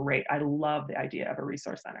is great. I love the idea of a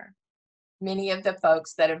resource center. Many of the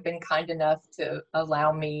folks that have been kind enough to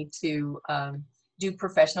allow me to do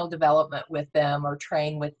professional development with them or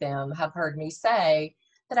train with them have heard me say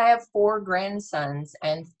that I have 4 grandsons,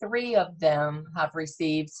 and 3 of them have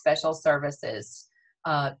received special services,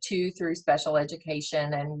 2 through special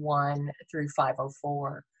education and 1 through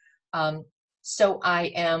 504. So I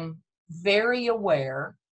am very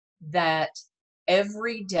aware that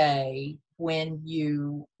every day when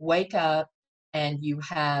you wake up and you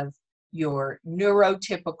have your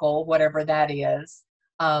neurotypical, whatever that is,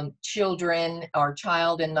 children or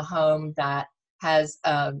child in the home that has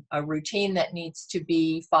a routine that needs to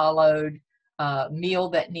be followed, meal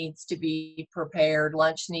that needs to be prepared,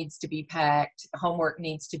 lunch needs to be packed, homework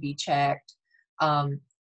needs to be checked,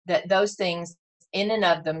 that those things in and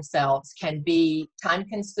of themselves can be time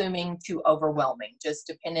consuming to overwhelming, just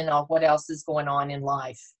depending on what else is going on in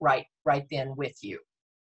life right then with you.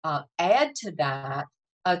 Add to that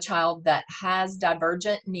a child that has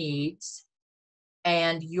divergent needs,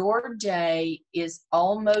 and your day is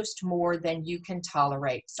almost more than you can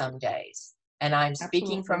tolerate some days. And I'm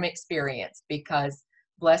speaking from experience, because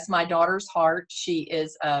bless my daughter's heart, she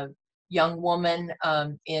is a young woman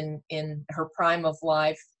in her prime of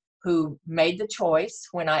life who made the choice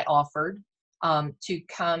when I offered to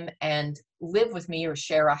come and live with me or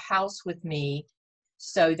share a house with me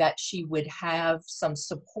so that she would have some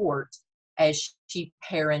support as she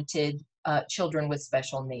parented children with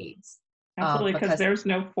special needs. Absolutely, because there's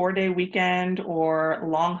no 4-day weekend or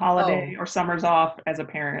long holiday or summers off as a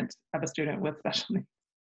parent of a student with special needs.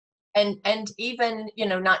 And even,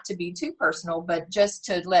 not to be too personal, but just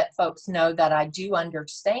to let folks know that I do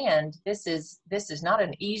understand this is not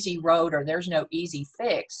an easy road, or there's no easy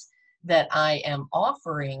fix that I am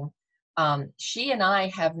offering. She and I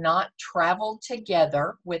have not traveled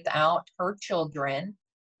together without her children,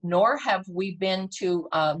 nor have we been to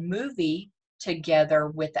a movie together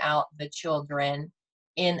without the children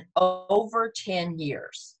in over 10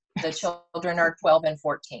 years. The children are 12 and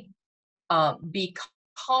 14. Because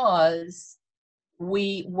because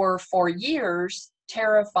we were for years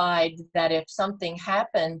terrified that if something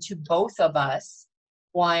happened to both of us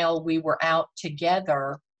while we were out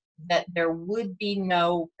together, that there would be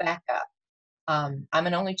no backup. I'm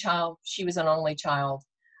an only child. She was an only child.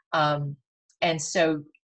 And so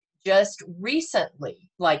just recently,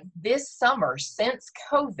 like this summer, since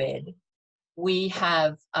COVID, we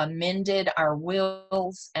have amended our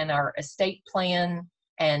wills and our estate plan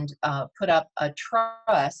and put up a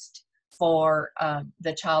trust for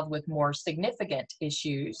the child with more significant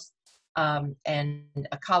issues, and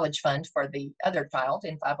a college fund for the other child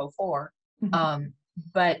in 504.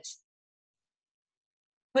 But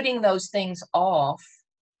putting those things off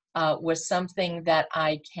was something that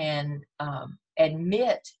I can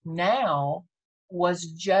admit now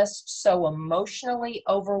was just so emotionally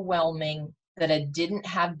overwhelming that I didn't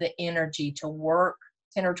have the energy to work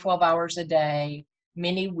 10 or 12 hours a day,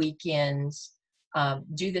 many weekends,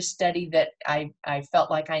 do the study that I felt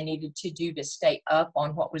like I needed to do to stay up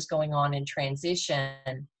on what was going on in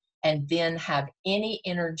transition, and then have any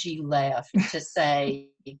energy left to say,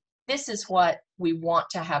 this is what we want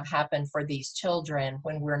to have happen for these children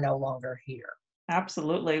when we're no longer here.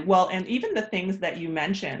 Absolutely. Well, and even the things that you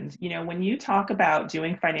mentioned, when you talk about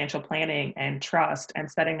doing financial planning and trust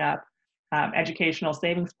and setting up educational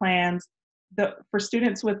savings plans, for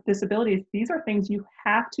students with disabilities, these are things you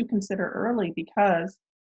have to consider early because,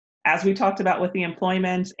 as we talked about with the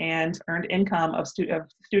employment and earned income of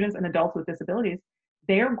students and adults with disabilities,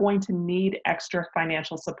 they are going to need extra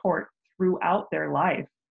financial support throughout their life.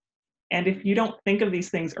 And if you don't think of these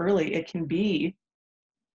things early, it can be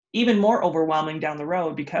even more overwhelming down the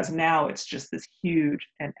road because now it's just this huge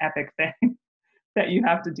and epic thing that you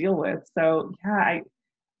have to deal with. So yeah,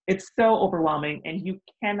 it's so overwhelming, and you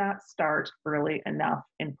cannot start early enough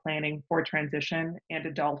in planning for transition and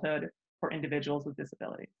adulthood for individuals with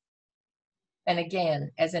disabilities. And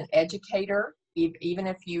again, as an educator, even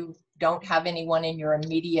if you don't have anyone in your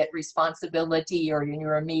immediate responsibility or in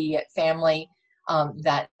your immediate family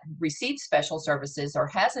that receives special services or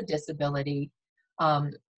has a disability,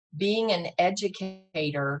 being an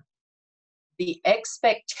educator, the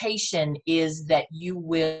expectation is that you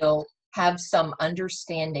will have some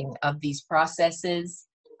understanding of these processes,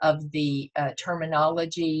 of the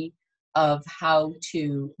terminology, of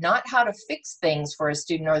not how to fix things for a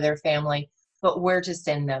student or their family, but where to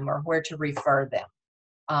send them or where to refer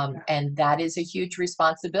them. And that is a huge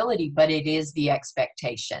responsibility, but it is the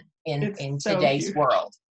expectation in today's huge.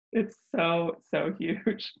 world. It's so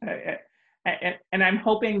huge. And I'm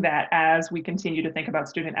hoping that as we continue to think about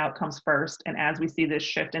student outcomes first, and as we see this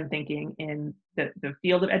shift in thinking in the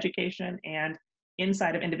field of education and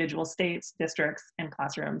inside of individual states, districts, and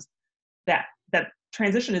classrooms, that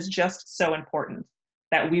transition is just so important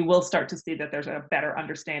that we will start to see that there's a better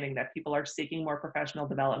understanding that people are seeking more professional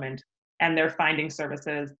development and they're finding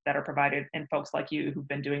services that are provided, and folks like you who've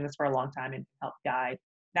been doing this for a long time and help guide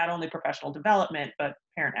not only professional development, but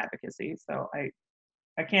parent advocacy. So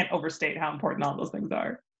I can't overstate how important all those things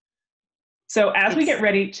are. So as we get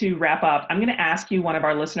ready to wrap up, I'm going to ask you one of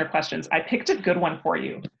our listener questions. I picked a good one for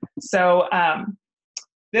you. So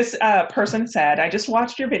this person said, I just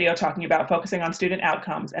watched your video talking about focusing on student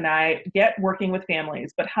outcomes, and I get working with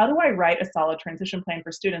families, but how do I write a solid transition plan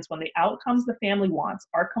for students when the outcomes the family wants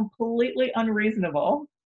are completely unreasonable?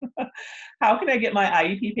 How can I get my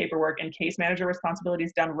IEP paperwork and case manager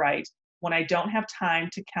responsibilities done right when I don't have time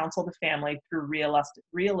to counsel the family through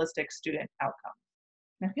realistic student outcomes?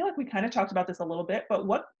 And I feel like we kind of talked about this a little bit, but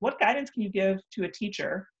what guidance can you give to a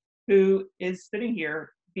teacher who is sitting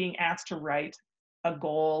here being asked to write a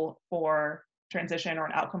goal for transition or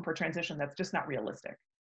an outcome for transition that's just not realistic?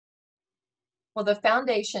 Well, the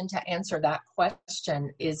foundation to answer that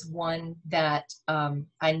question is one that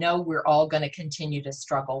I know we're all going to continue to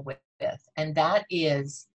struggle with, and that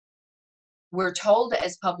is, we're told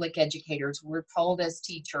as public educators, we're told as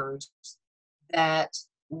teachers that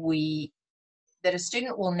a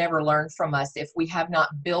student will never learn from us if we have not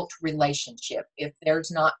built relationship, if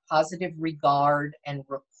there's not positive regard and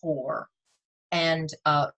rapport. And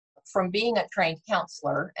from being a trained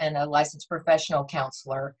counselor and a licensed professional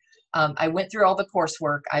counselor, I went through all the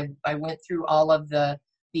coursework. I went through all of the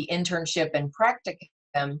internship and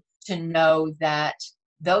practicum to know that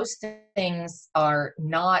those things are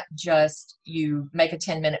not just you make a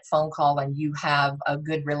 10-minute phone call and you have a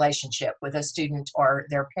good relationship with a student or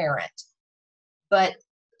their parent. But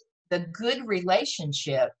the good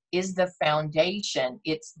relationship is the foundation.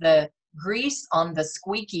 It's the grease on the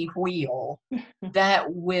squeaky wheel that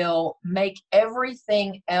will make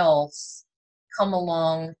everything else come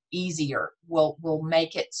along easier, will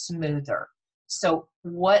make it smoother. So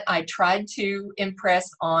what I tried to impress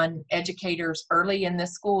on educators early in the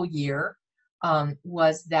school year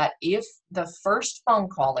was that if the first phone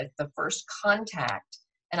call, if the first contact,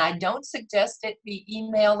 and I don't suggest it be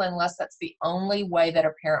email unless that's the only way that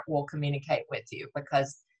a parent will communicate with you,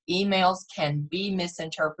 because emails can be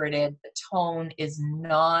misinterpreted. The tone is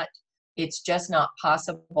not, it's just not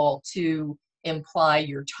possible to imply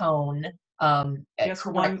your tone Yes,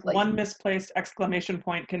 correctly. one misplaced exclamation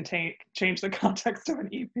point can change the context of an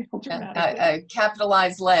email dramatically. A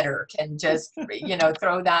capitalized letter can just,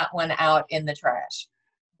 throw that one out in the trash.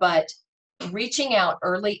 But reaching out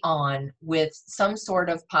early on with some sort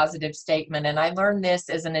of positive statement, and I learned this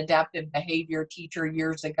as an adaptive behavior teacher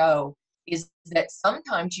years ago, is that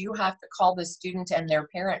sometimes you have to call the student and their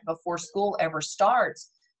parent before school ever starts,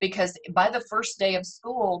 because by the first day of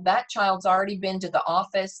school, that child's already been to the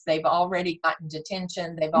office, they've already gotten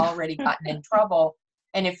detention, they've already gotten in trouble.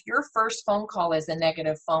 And if your first phone call is a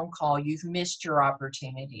negative phone call, you've missed your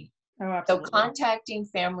opportunity. Oh, So absolutely. contacting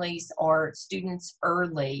families or students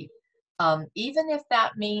early, even if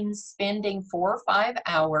that means spending 4 or 5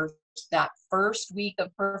 hours that first week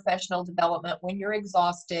of professional development when you're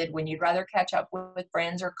exhausted, when you'd rather catch up with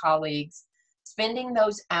friends or colleagues, spending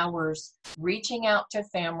those hours reaching out to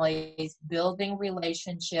families, building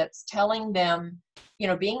relationships, telling them,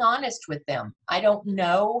 being honest with them. I don't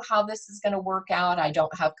know how this is going to work out. I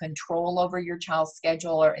don't have control over your child's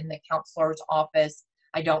schedule or in the counselor's office.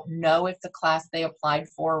 I don't know if the class they applied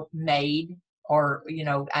for made or,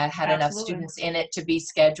 I had enough Absolutely. students in it to be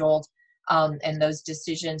scheduled. And those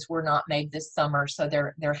decisions were not made this summer, so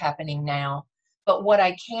they're happening now. But what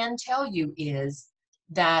I can tell you is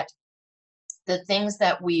that the things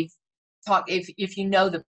that we've talked, if you know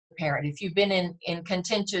the parent, if you've been in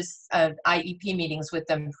contentious IEP meetings with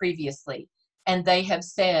them previously, and they have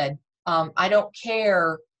said, I don't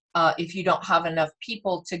care if you don't have enough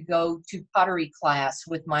people to go to pottery class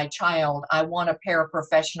with my child, I want a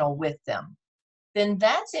paraprofessional with them, then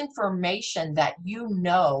that's information that you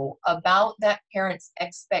know about that parent's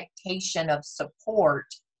expectation of support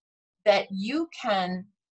that you can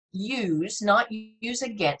use, not use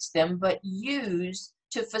against them, but use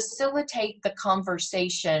to facilitate the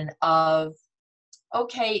conversation of,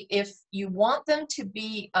 okay, if you want them to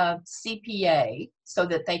be a CPA so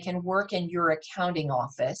that they can work in your accounting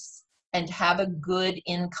office and have a good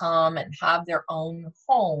income and have their own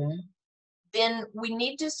home, then we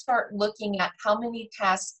need to start looking at how many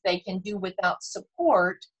tasks they can do without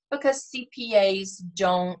support, because CPAs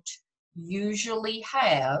don't usually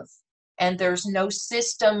have, and there's no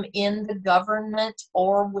system in the government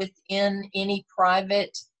or within any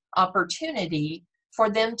private opportunity for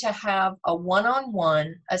them to have a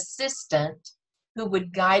one-on-one assistant who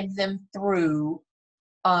would guide them through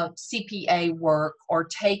CPA work or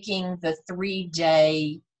taking the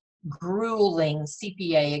 3-day grueling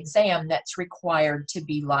CPA exam that's required to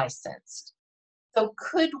be licensed. So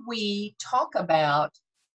could we talk about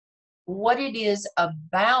what it is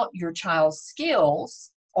about your child's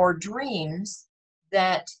skills or dreams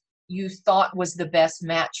that you thought was the best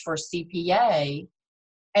match for CPA,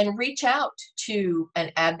 and reach out to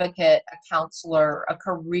an advocate, a counselor, a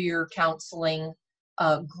career counseling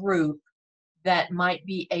group that might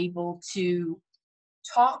be able to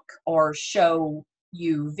talk or show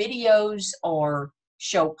you videos or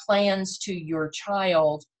show plans to your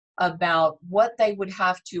child about what they would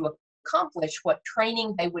have to accomplish, what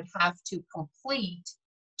training they would have to complete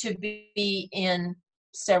to be in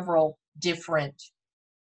several different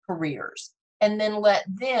careers. And then let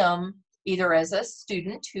them, either as a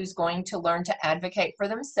student who's going to learn to advocate for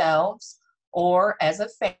themselves, or as a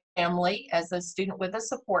family, as a student with a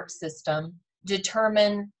support system,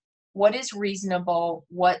 determine what is reasonable,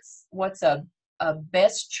 what's a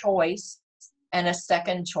best choice and a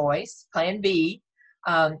second choice, plan B,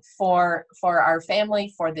 for our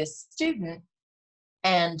family, for this student,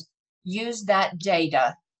 and use that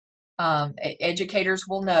data. Educators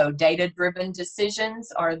will know data-driven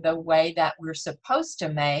decisions are the way that we're supposed to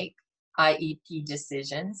make IEP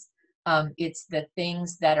decisions. It's the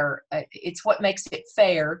things that are, it's what makes it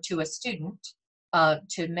fair to a student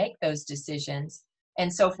to make those decisions.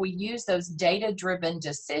 And so if we use those data-driven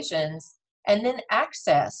decisions and then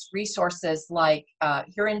access resources like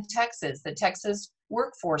here in Texas, the Texas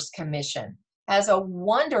Workforce Commission has a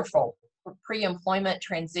wonderful pre-employment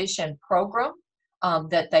transition program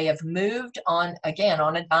that they have moved on, again,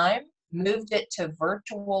 on a dime, moved it to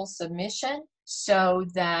virtual submission so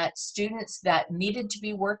that students that needed to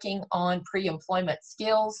be working on pre-employment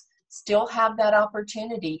skills still have that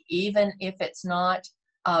opportunity, even if it's not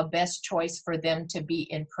best choice for them to be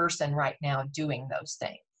in person right now doing those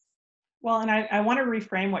things. Well, and I want to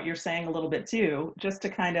reframe what you're saying a little bit too, just to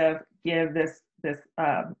kind of give this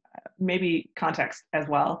maybe context as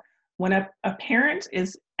well. When a parent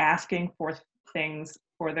is asking for things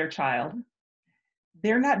for their child,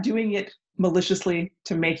 they're not doing it maliciously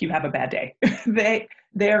to make you have a bad day.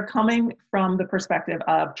 They are coming from the perspective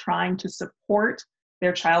of trying to support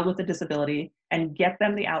their child with a disability and get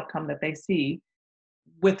them the outcome that they see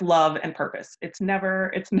with love and purpose. It's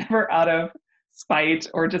never out of spite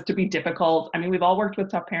or just to be difficult. I mean, we've all worked with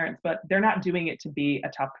tough parents, but they're not doing it to be a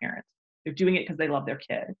tough parent. They're doing it because they love their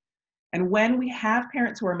kid. And when we have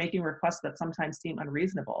parents who are making requests that sometimes seem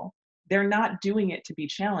unreasonable, they're not doing it to be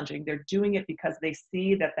challenging. They're doing it because they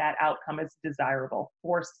see that that outcome is desirable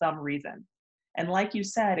for some reason. And like you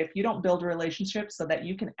said, if you don't build a relationship so that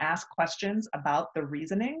you can ask questions about the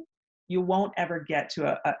reasoning, you won't ever get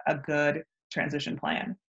to a good transition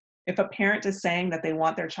plan. If a parent is saying that they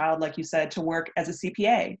want their child, like you said, to work as a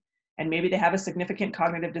CPA, and maybe they have a significant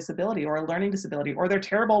cognitive disability or a learning disability, or they're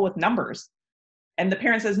terrible with numbers, and the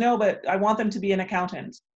parent says, no, but I want them to be an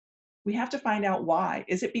accountant, we have to find out why.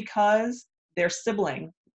 Is it because their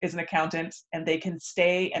sibling is an accountant and they can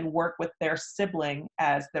stay and work with their sibling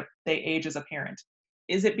as they age as a parent?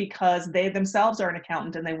 Is it because they themselves are an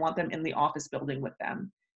accountant and they want them in the office building with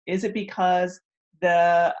them? Is it because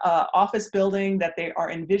the office building that they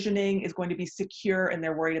are envisioning is going to be secure and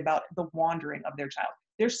they're worried about the wandering of their child?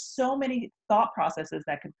 There's so many thought processes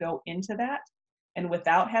that could go into that. And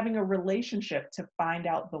without having a relationship to find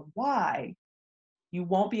out the why, you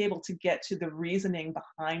won't be able to get to the reasoning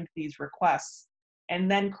behind these requests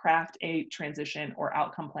and then craft a transition or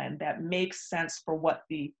outcome plan that makes sense for what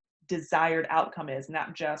the desired outcome is,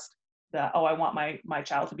 not just the, oh, I want my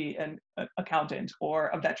child to be an accountant or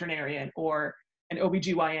a veterinarian or an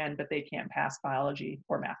OBGYN, but they can't pass biology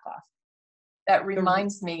or math class. That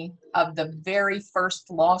reminds me of the very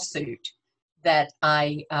first lawsuit that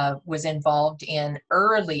I was involved in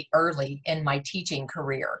early in my teaching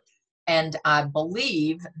career. And I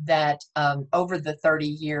believe that over the 30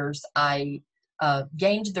 years, I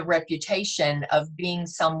gained the reputation of being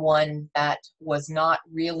someone that was not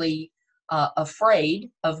really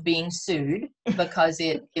afraid of being sued, because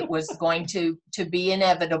it was going to be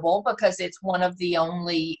inevitable, because it's one of the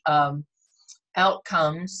only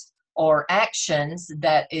outcomes or actions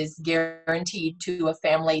that is guaranteed to a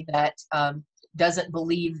family that doesn't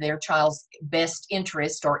believe their child's best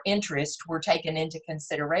interest or interest were taken into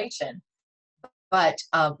consideration. But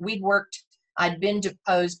I'd been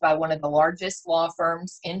deposed by one of the largest law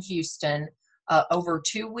firms in Houston over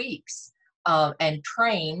 2 weeks, and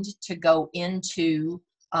trained to go into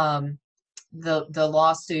the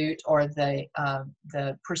lawsuit or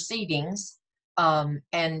the proceedings,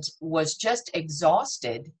 and was just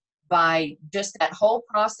exhausted by just that whole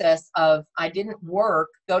process of, I didn't work,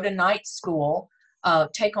 go to night school,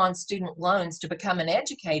 take on student loans to become an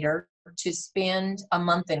educator, to spend a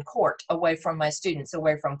month in court away from my students,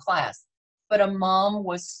 away from class. But a mom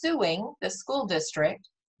was suing the school district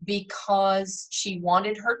because she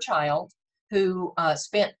wanted her child, who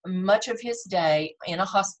spent much of his day in a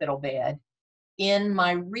hospital bed, in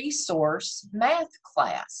my resource math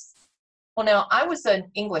class. Well, now, I was an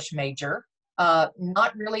English major,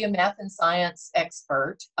 not really a math and science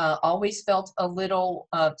expert. Always felt a little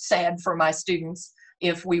sad for my students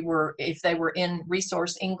if they were in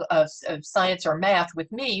resource science or math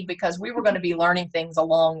with me, because we were going to be learning things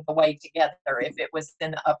along the way together if it was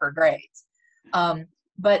in the upper grades.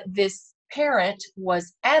 But this parent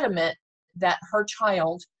was adamant that her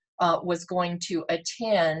child was going to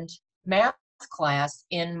attend math class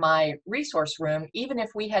in my resource room, even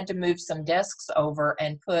if we had to move some desks over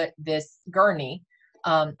and put this gurney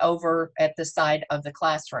over at the side of the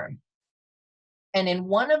classroom. And in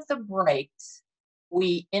one of the breaks,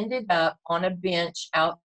 we ended up on a bench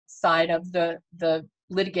outside of the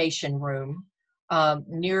litigation room.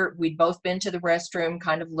 We'd both been to the restroom,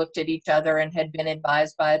 kind of looked at each other, and had been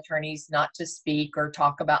advised by attorneys not to speak or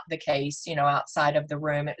talk about the case, outside of the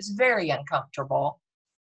room. It was very uncomfortable.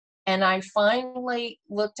 And I finally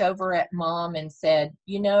looked over at Mom and said,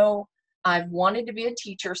 I've wanted to be a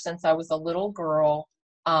teacher since I was a little girl.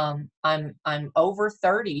 I'm over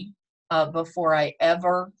 30 before I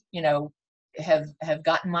ever, have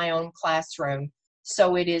gotten my own classroom.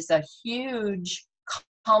 So it is a huge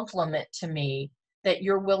compliment to me that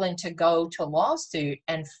you're willing to go to lawsuit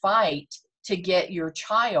and fight to get your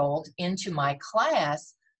child into my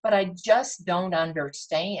class, but I just don't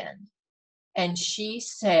understand. And she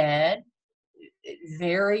said,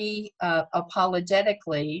 very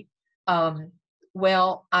apologetically,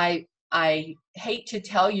 well, I hate to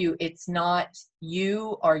tell you, it's not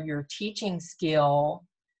you or your teaching skill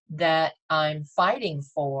that I'm fighting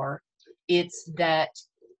for. It's that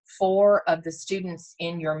 4 of the students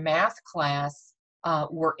in your math class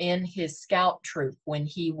were in his scout troop when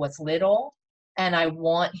he was little, and I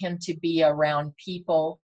want him to be around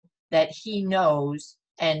people that he knows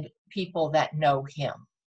and people that know him.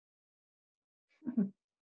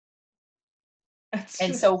 That's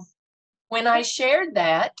And just, so when I shared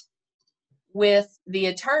that with the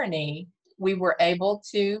attorney, we were able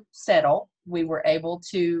to settle. We were able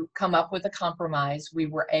to come up with a compromise. We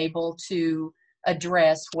were able to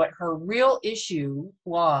address what her real issue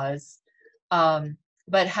was,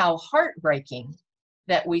 but how heartbreaking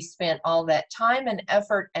that we spent all that time and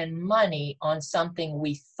effort and money on something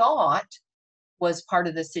we thought was part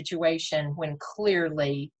of the situation when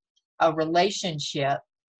clearly a relationship,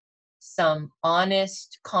 some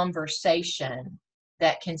honest conversation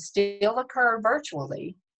that can still occur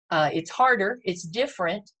virtually. It's harder, it's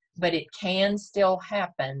different, but it can still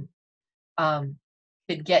happen.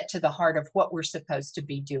 Could get to the heart of what we're supposed to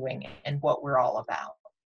be doing and what we're all about.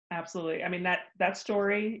 absolutely. I mean, that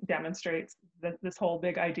story demonstrates this whole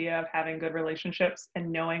big idea of having good relationships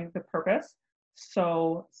and knowing the purpose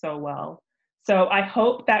so well. So I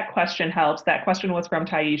hope that question helps. That question was from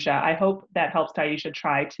Taisha. I hope that helps Taisha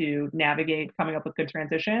try to navigate coming up with good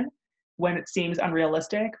transition when it seems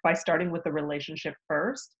unrealistic by starting with the relationship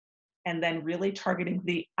first and then really targeting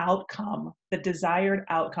the outcome. The desired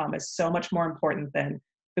outcome is so much more important than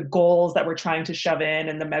the goals that we're trying to shove in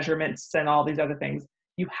and the measurements and all these other things.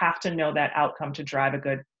 You have to know that outcome to drive a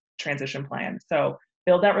good transition plan. So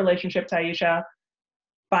build that relationship, Taisha.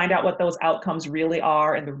 Find out what those outcomes really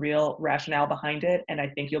are and the real rationale behind it. And I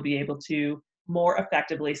think you'll be able to more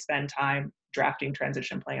effectively spend time drafting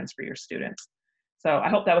transition plans for your students. So I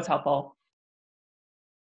hope that was helpful.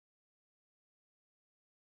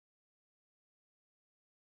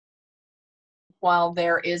 While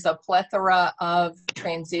there is a plethora of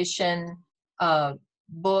transition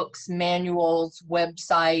books, manuals,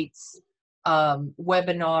 websites,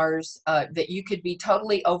 webinars, that you could be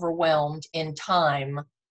totally overwhelmed in time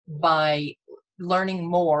by learning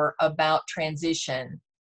more about transition,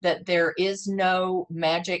 that there is no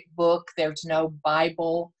magic book, there's no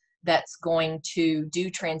Bible that's going to do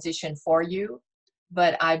transition for you.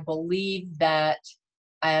 But I believe that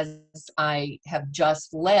as I have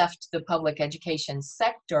just left the public education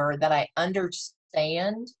sector, that I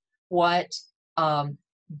understand what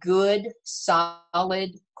good,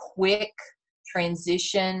 solid, quick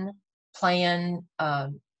transition planning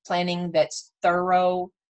that's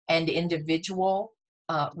thorough and individual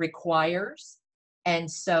requires. And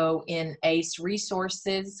so in ACE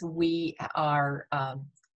Resources, we are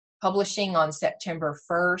publishing on September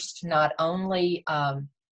 1st, not only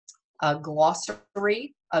a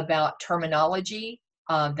glossary about terminology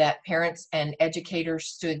that parents and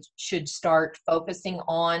educators should start focusing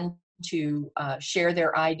on to share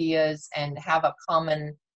their ideas and have a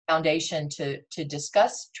common foundation to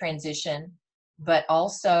discuss transition, but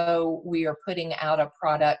also we are putting out a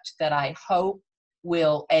product that I hope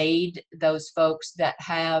will aid those folks that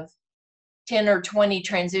have 10 or 20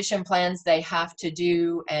 transition plans they have to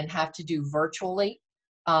do and have to do virtually.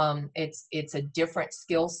 It's a different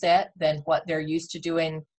skill set than what they're used to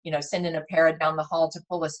doing, sending a para down the hall to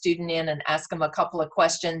pull a student in and ask them a couple of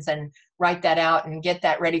questions and write that out and get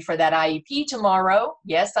that ready for that IEP tomorrow.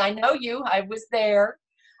 Yes, I know you, I was there.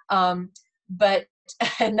 But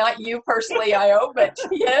not you personally, Io, but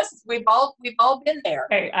yes, we've all been there.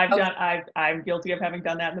 Hey, I'm guilty of having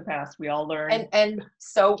done that in the past. We all learn. And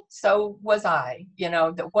so was I.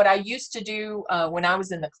 What I used to do when I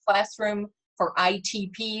was in the classroom for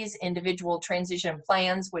ITPs, individual transition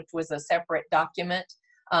plans, which was a separate document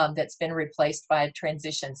that's been replaced by a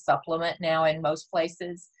transition supplement now in most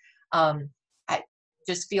places. It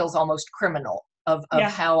just feels almost criminal of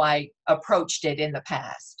how I approached it in the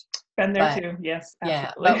past. Been there too, yes,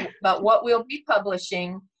 absolutely. Yeah, but what we'll be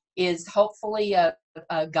publishing is hopefully a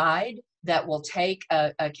guide that will take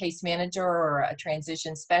a case manager or a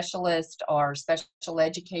transition specialist or special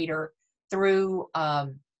educator through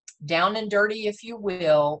down and dirty, if you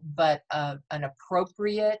will, but an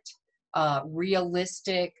appropriate,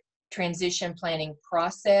 realistic transition planning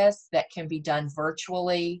process that can be done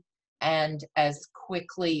virtually and as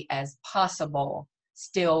quickly as possible,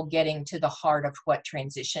 still getting to the heart of what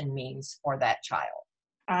transition means for that child.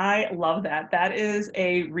 I love that. That is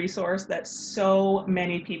a resource that so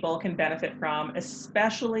many people can benefit from,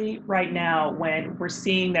 especially right now when we're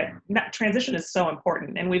seeing that transition is so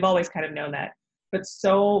important, and we've always kind of known that, but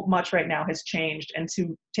so much right now has changed. And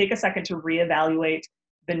to take a second to reevaluate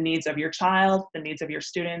the needs of your child, the needs of your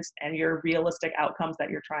students, and your realistic outcomes that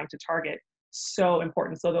you're trying to target so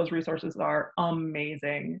important. So those resources are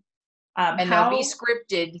amazing. And they'll be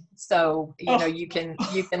scripted, so you can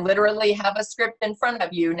literally have a script in front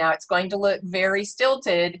of you. Now it's going to look very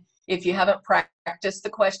stilted if you haven't practiced the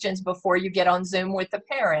questions before you get on Zoom with the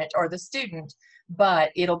parent or the student,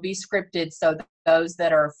 but it'll be scripted so those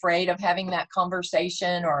that are afraid of having that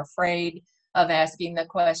conversation or afraid of asking the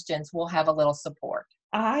questions will have a little support.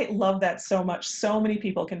 I love that so much. So many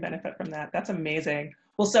people can benefit from that. That's amazing.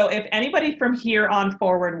 Well, so if anybody from here on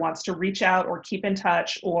forward wants to reach out or keep in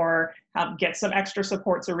touch or get some extra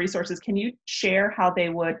supports or resources, can you share how they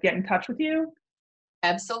would get in touch with you?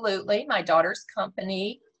 Absolutely. My daughter's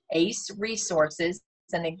company, ACE Resources,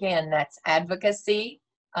 and again, that's advocacy,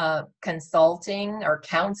 consulting or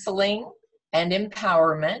counseling and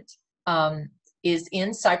empowerment, is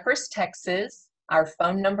in Cypress, Texas. Our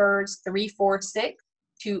phone number is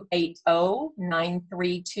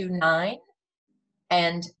 346-280-9329.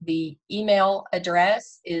 And the email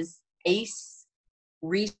address is ACE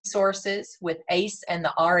Resources, with ACE and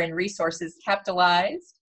the R in resources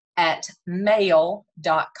capitalized, at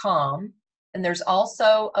mail.com. And there's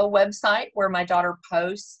also a website where my daughter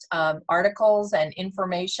posts articles and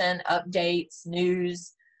information, updates,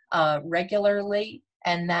 news regularly.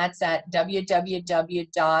 And that's at www.iephtx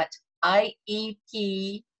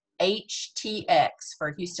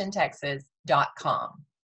for Houston, Texas.com.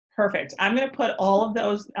 Perfect. I'm going to put all of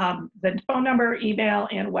those, the phone number, email,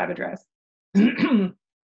 and web address.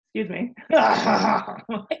 Excuse me.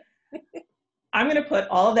 I'm going to put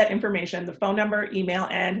all of that information, the phone number, email,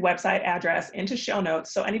 and website address into show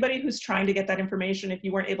notes. So anybody who's trying to get that information, if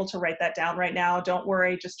you weren't able to write that down right now, don't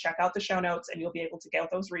worry, just check out the show notes and you'll be able to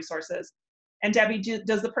get those resources. And Debbie,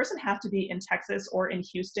 does the person have to be in Texas or in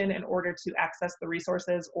Houston in order to access the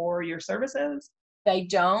resources or your services? They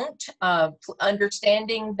don't.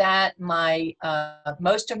 Understanding that my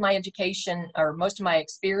most of my education or most of my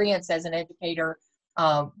experience as an educator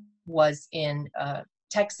was in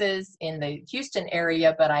Texas, in the Houston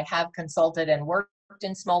area, but I have consulted and worked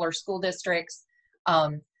in smaller school districts.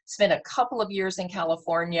 Spent a couple of years in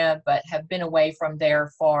California, but have been away from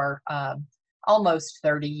there for almost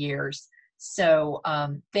 30 years. So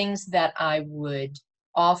things that I would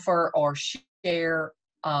offer or share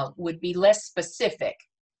would be less specific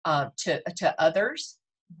to others,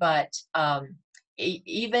 but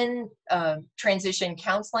even transition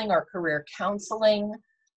counseling or career counseling,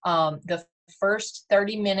 the first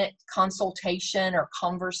 30-minute consultation or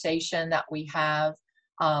conversation that we have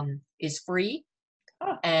is free.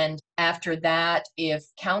 Oh. And after that, if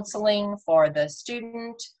counseling for the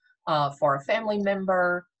student, for a family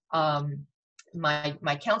member,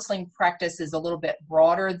 my counseling practice is a little bit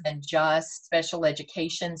broader than just special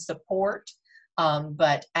education support.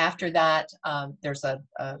 But after that, there's a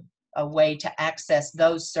way to access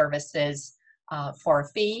those services for a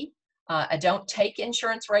fee. I don't take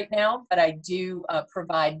insurance right now, but I do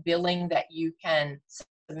provide billing that you can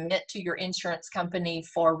submit to your insurance company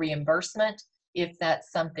for reimbursement if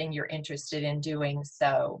that's something you're interested in doing.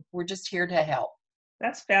 So we're just here to help.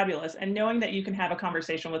 That's fabulous. And knowing that you can have a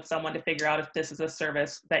conversation with someone to figure out if this is a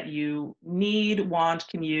service that you need, want,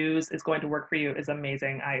 can use, is going to work for you is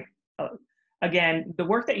amazing. Again, the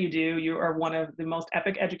work that you do, you are one of the most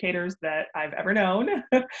epic educators that I've ever known.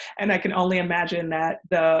 And I can only imagine that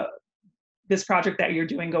this project that you're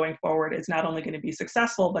doing going forward is not only going to be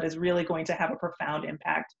successful, but is really going to have a profound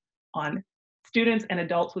impact on students and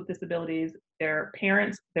adults with disabilities, their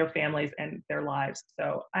parents, their families, and their lives.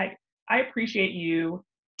 So I appreciate you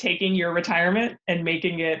taking your retirement and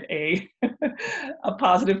making it a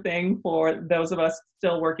positive thing for those of us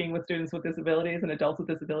still working with students with disabilities and adults with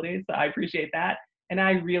disabilities. So I appreciate that. And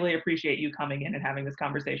I really appreciate you coming in and having this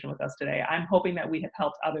conversation with us today. I'm hoping that we have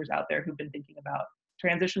helped others out there who've been thinking about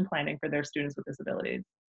transition planning for their students with disabilities.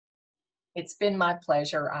 It's been my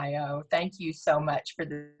pleasure, Io. Thank you so much for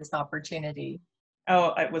this opportunity.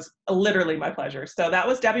 Oh, it was literally my pleasure. So that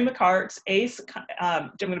was Debbie McCart, ACE.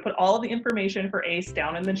 I'm going to put all of the information for ACE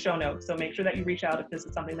down in the show notes. So make sure that you reach out if this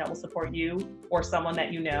is something that will support you or someone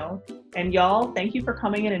that you know. And y'all, thank you for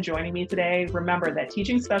coming in and joining me today. Remember that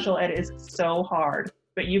teaching special ed is so hard,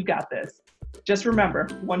 but you've got this. Just remember,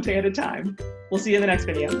 one day at a time. We'll see you in the next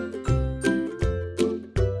video.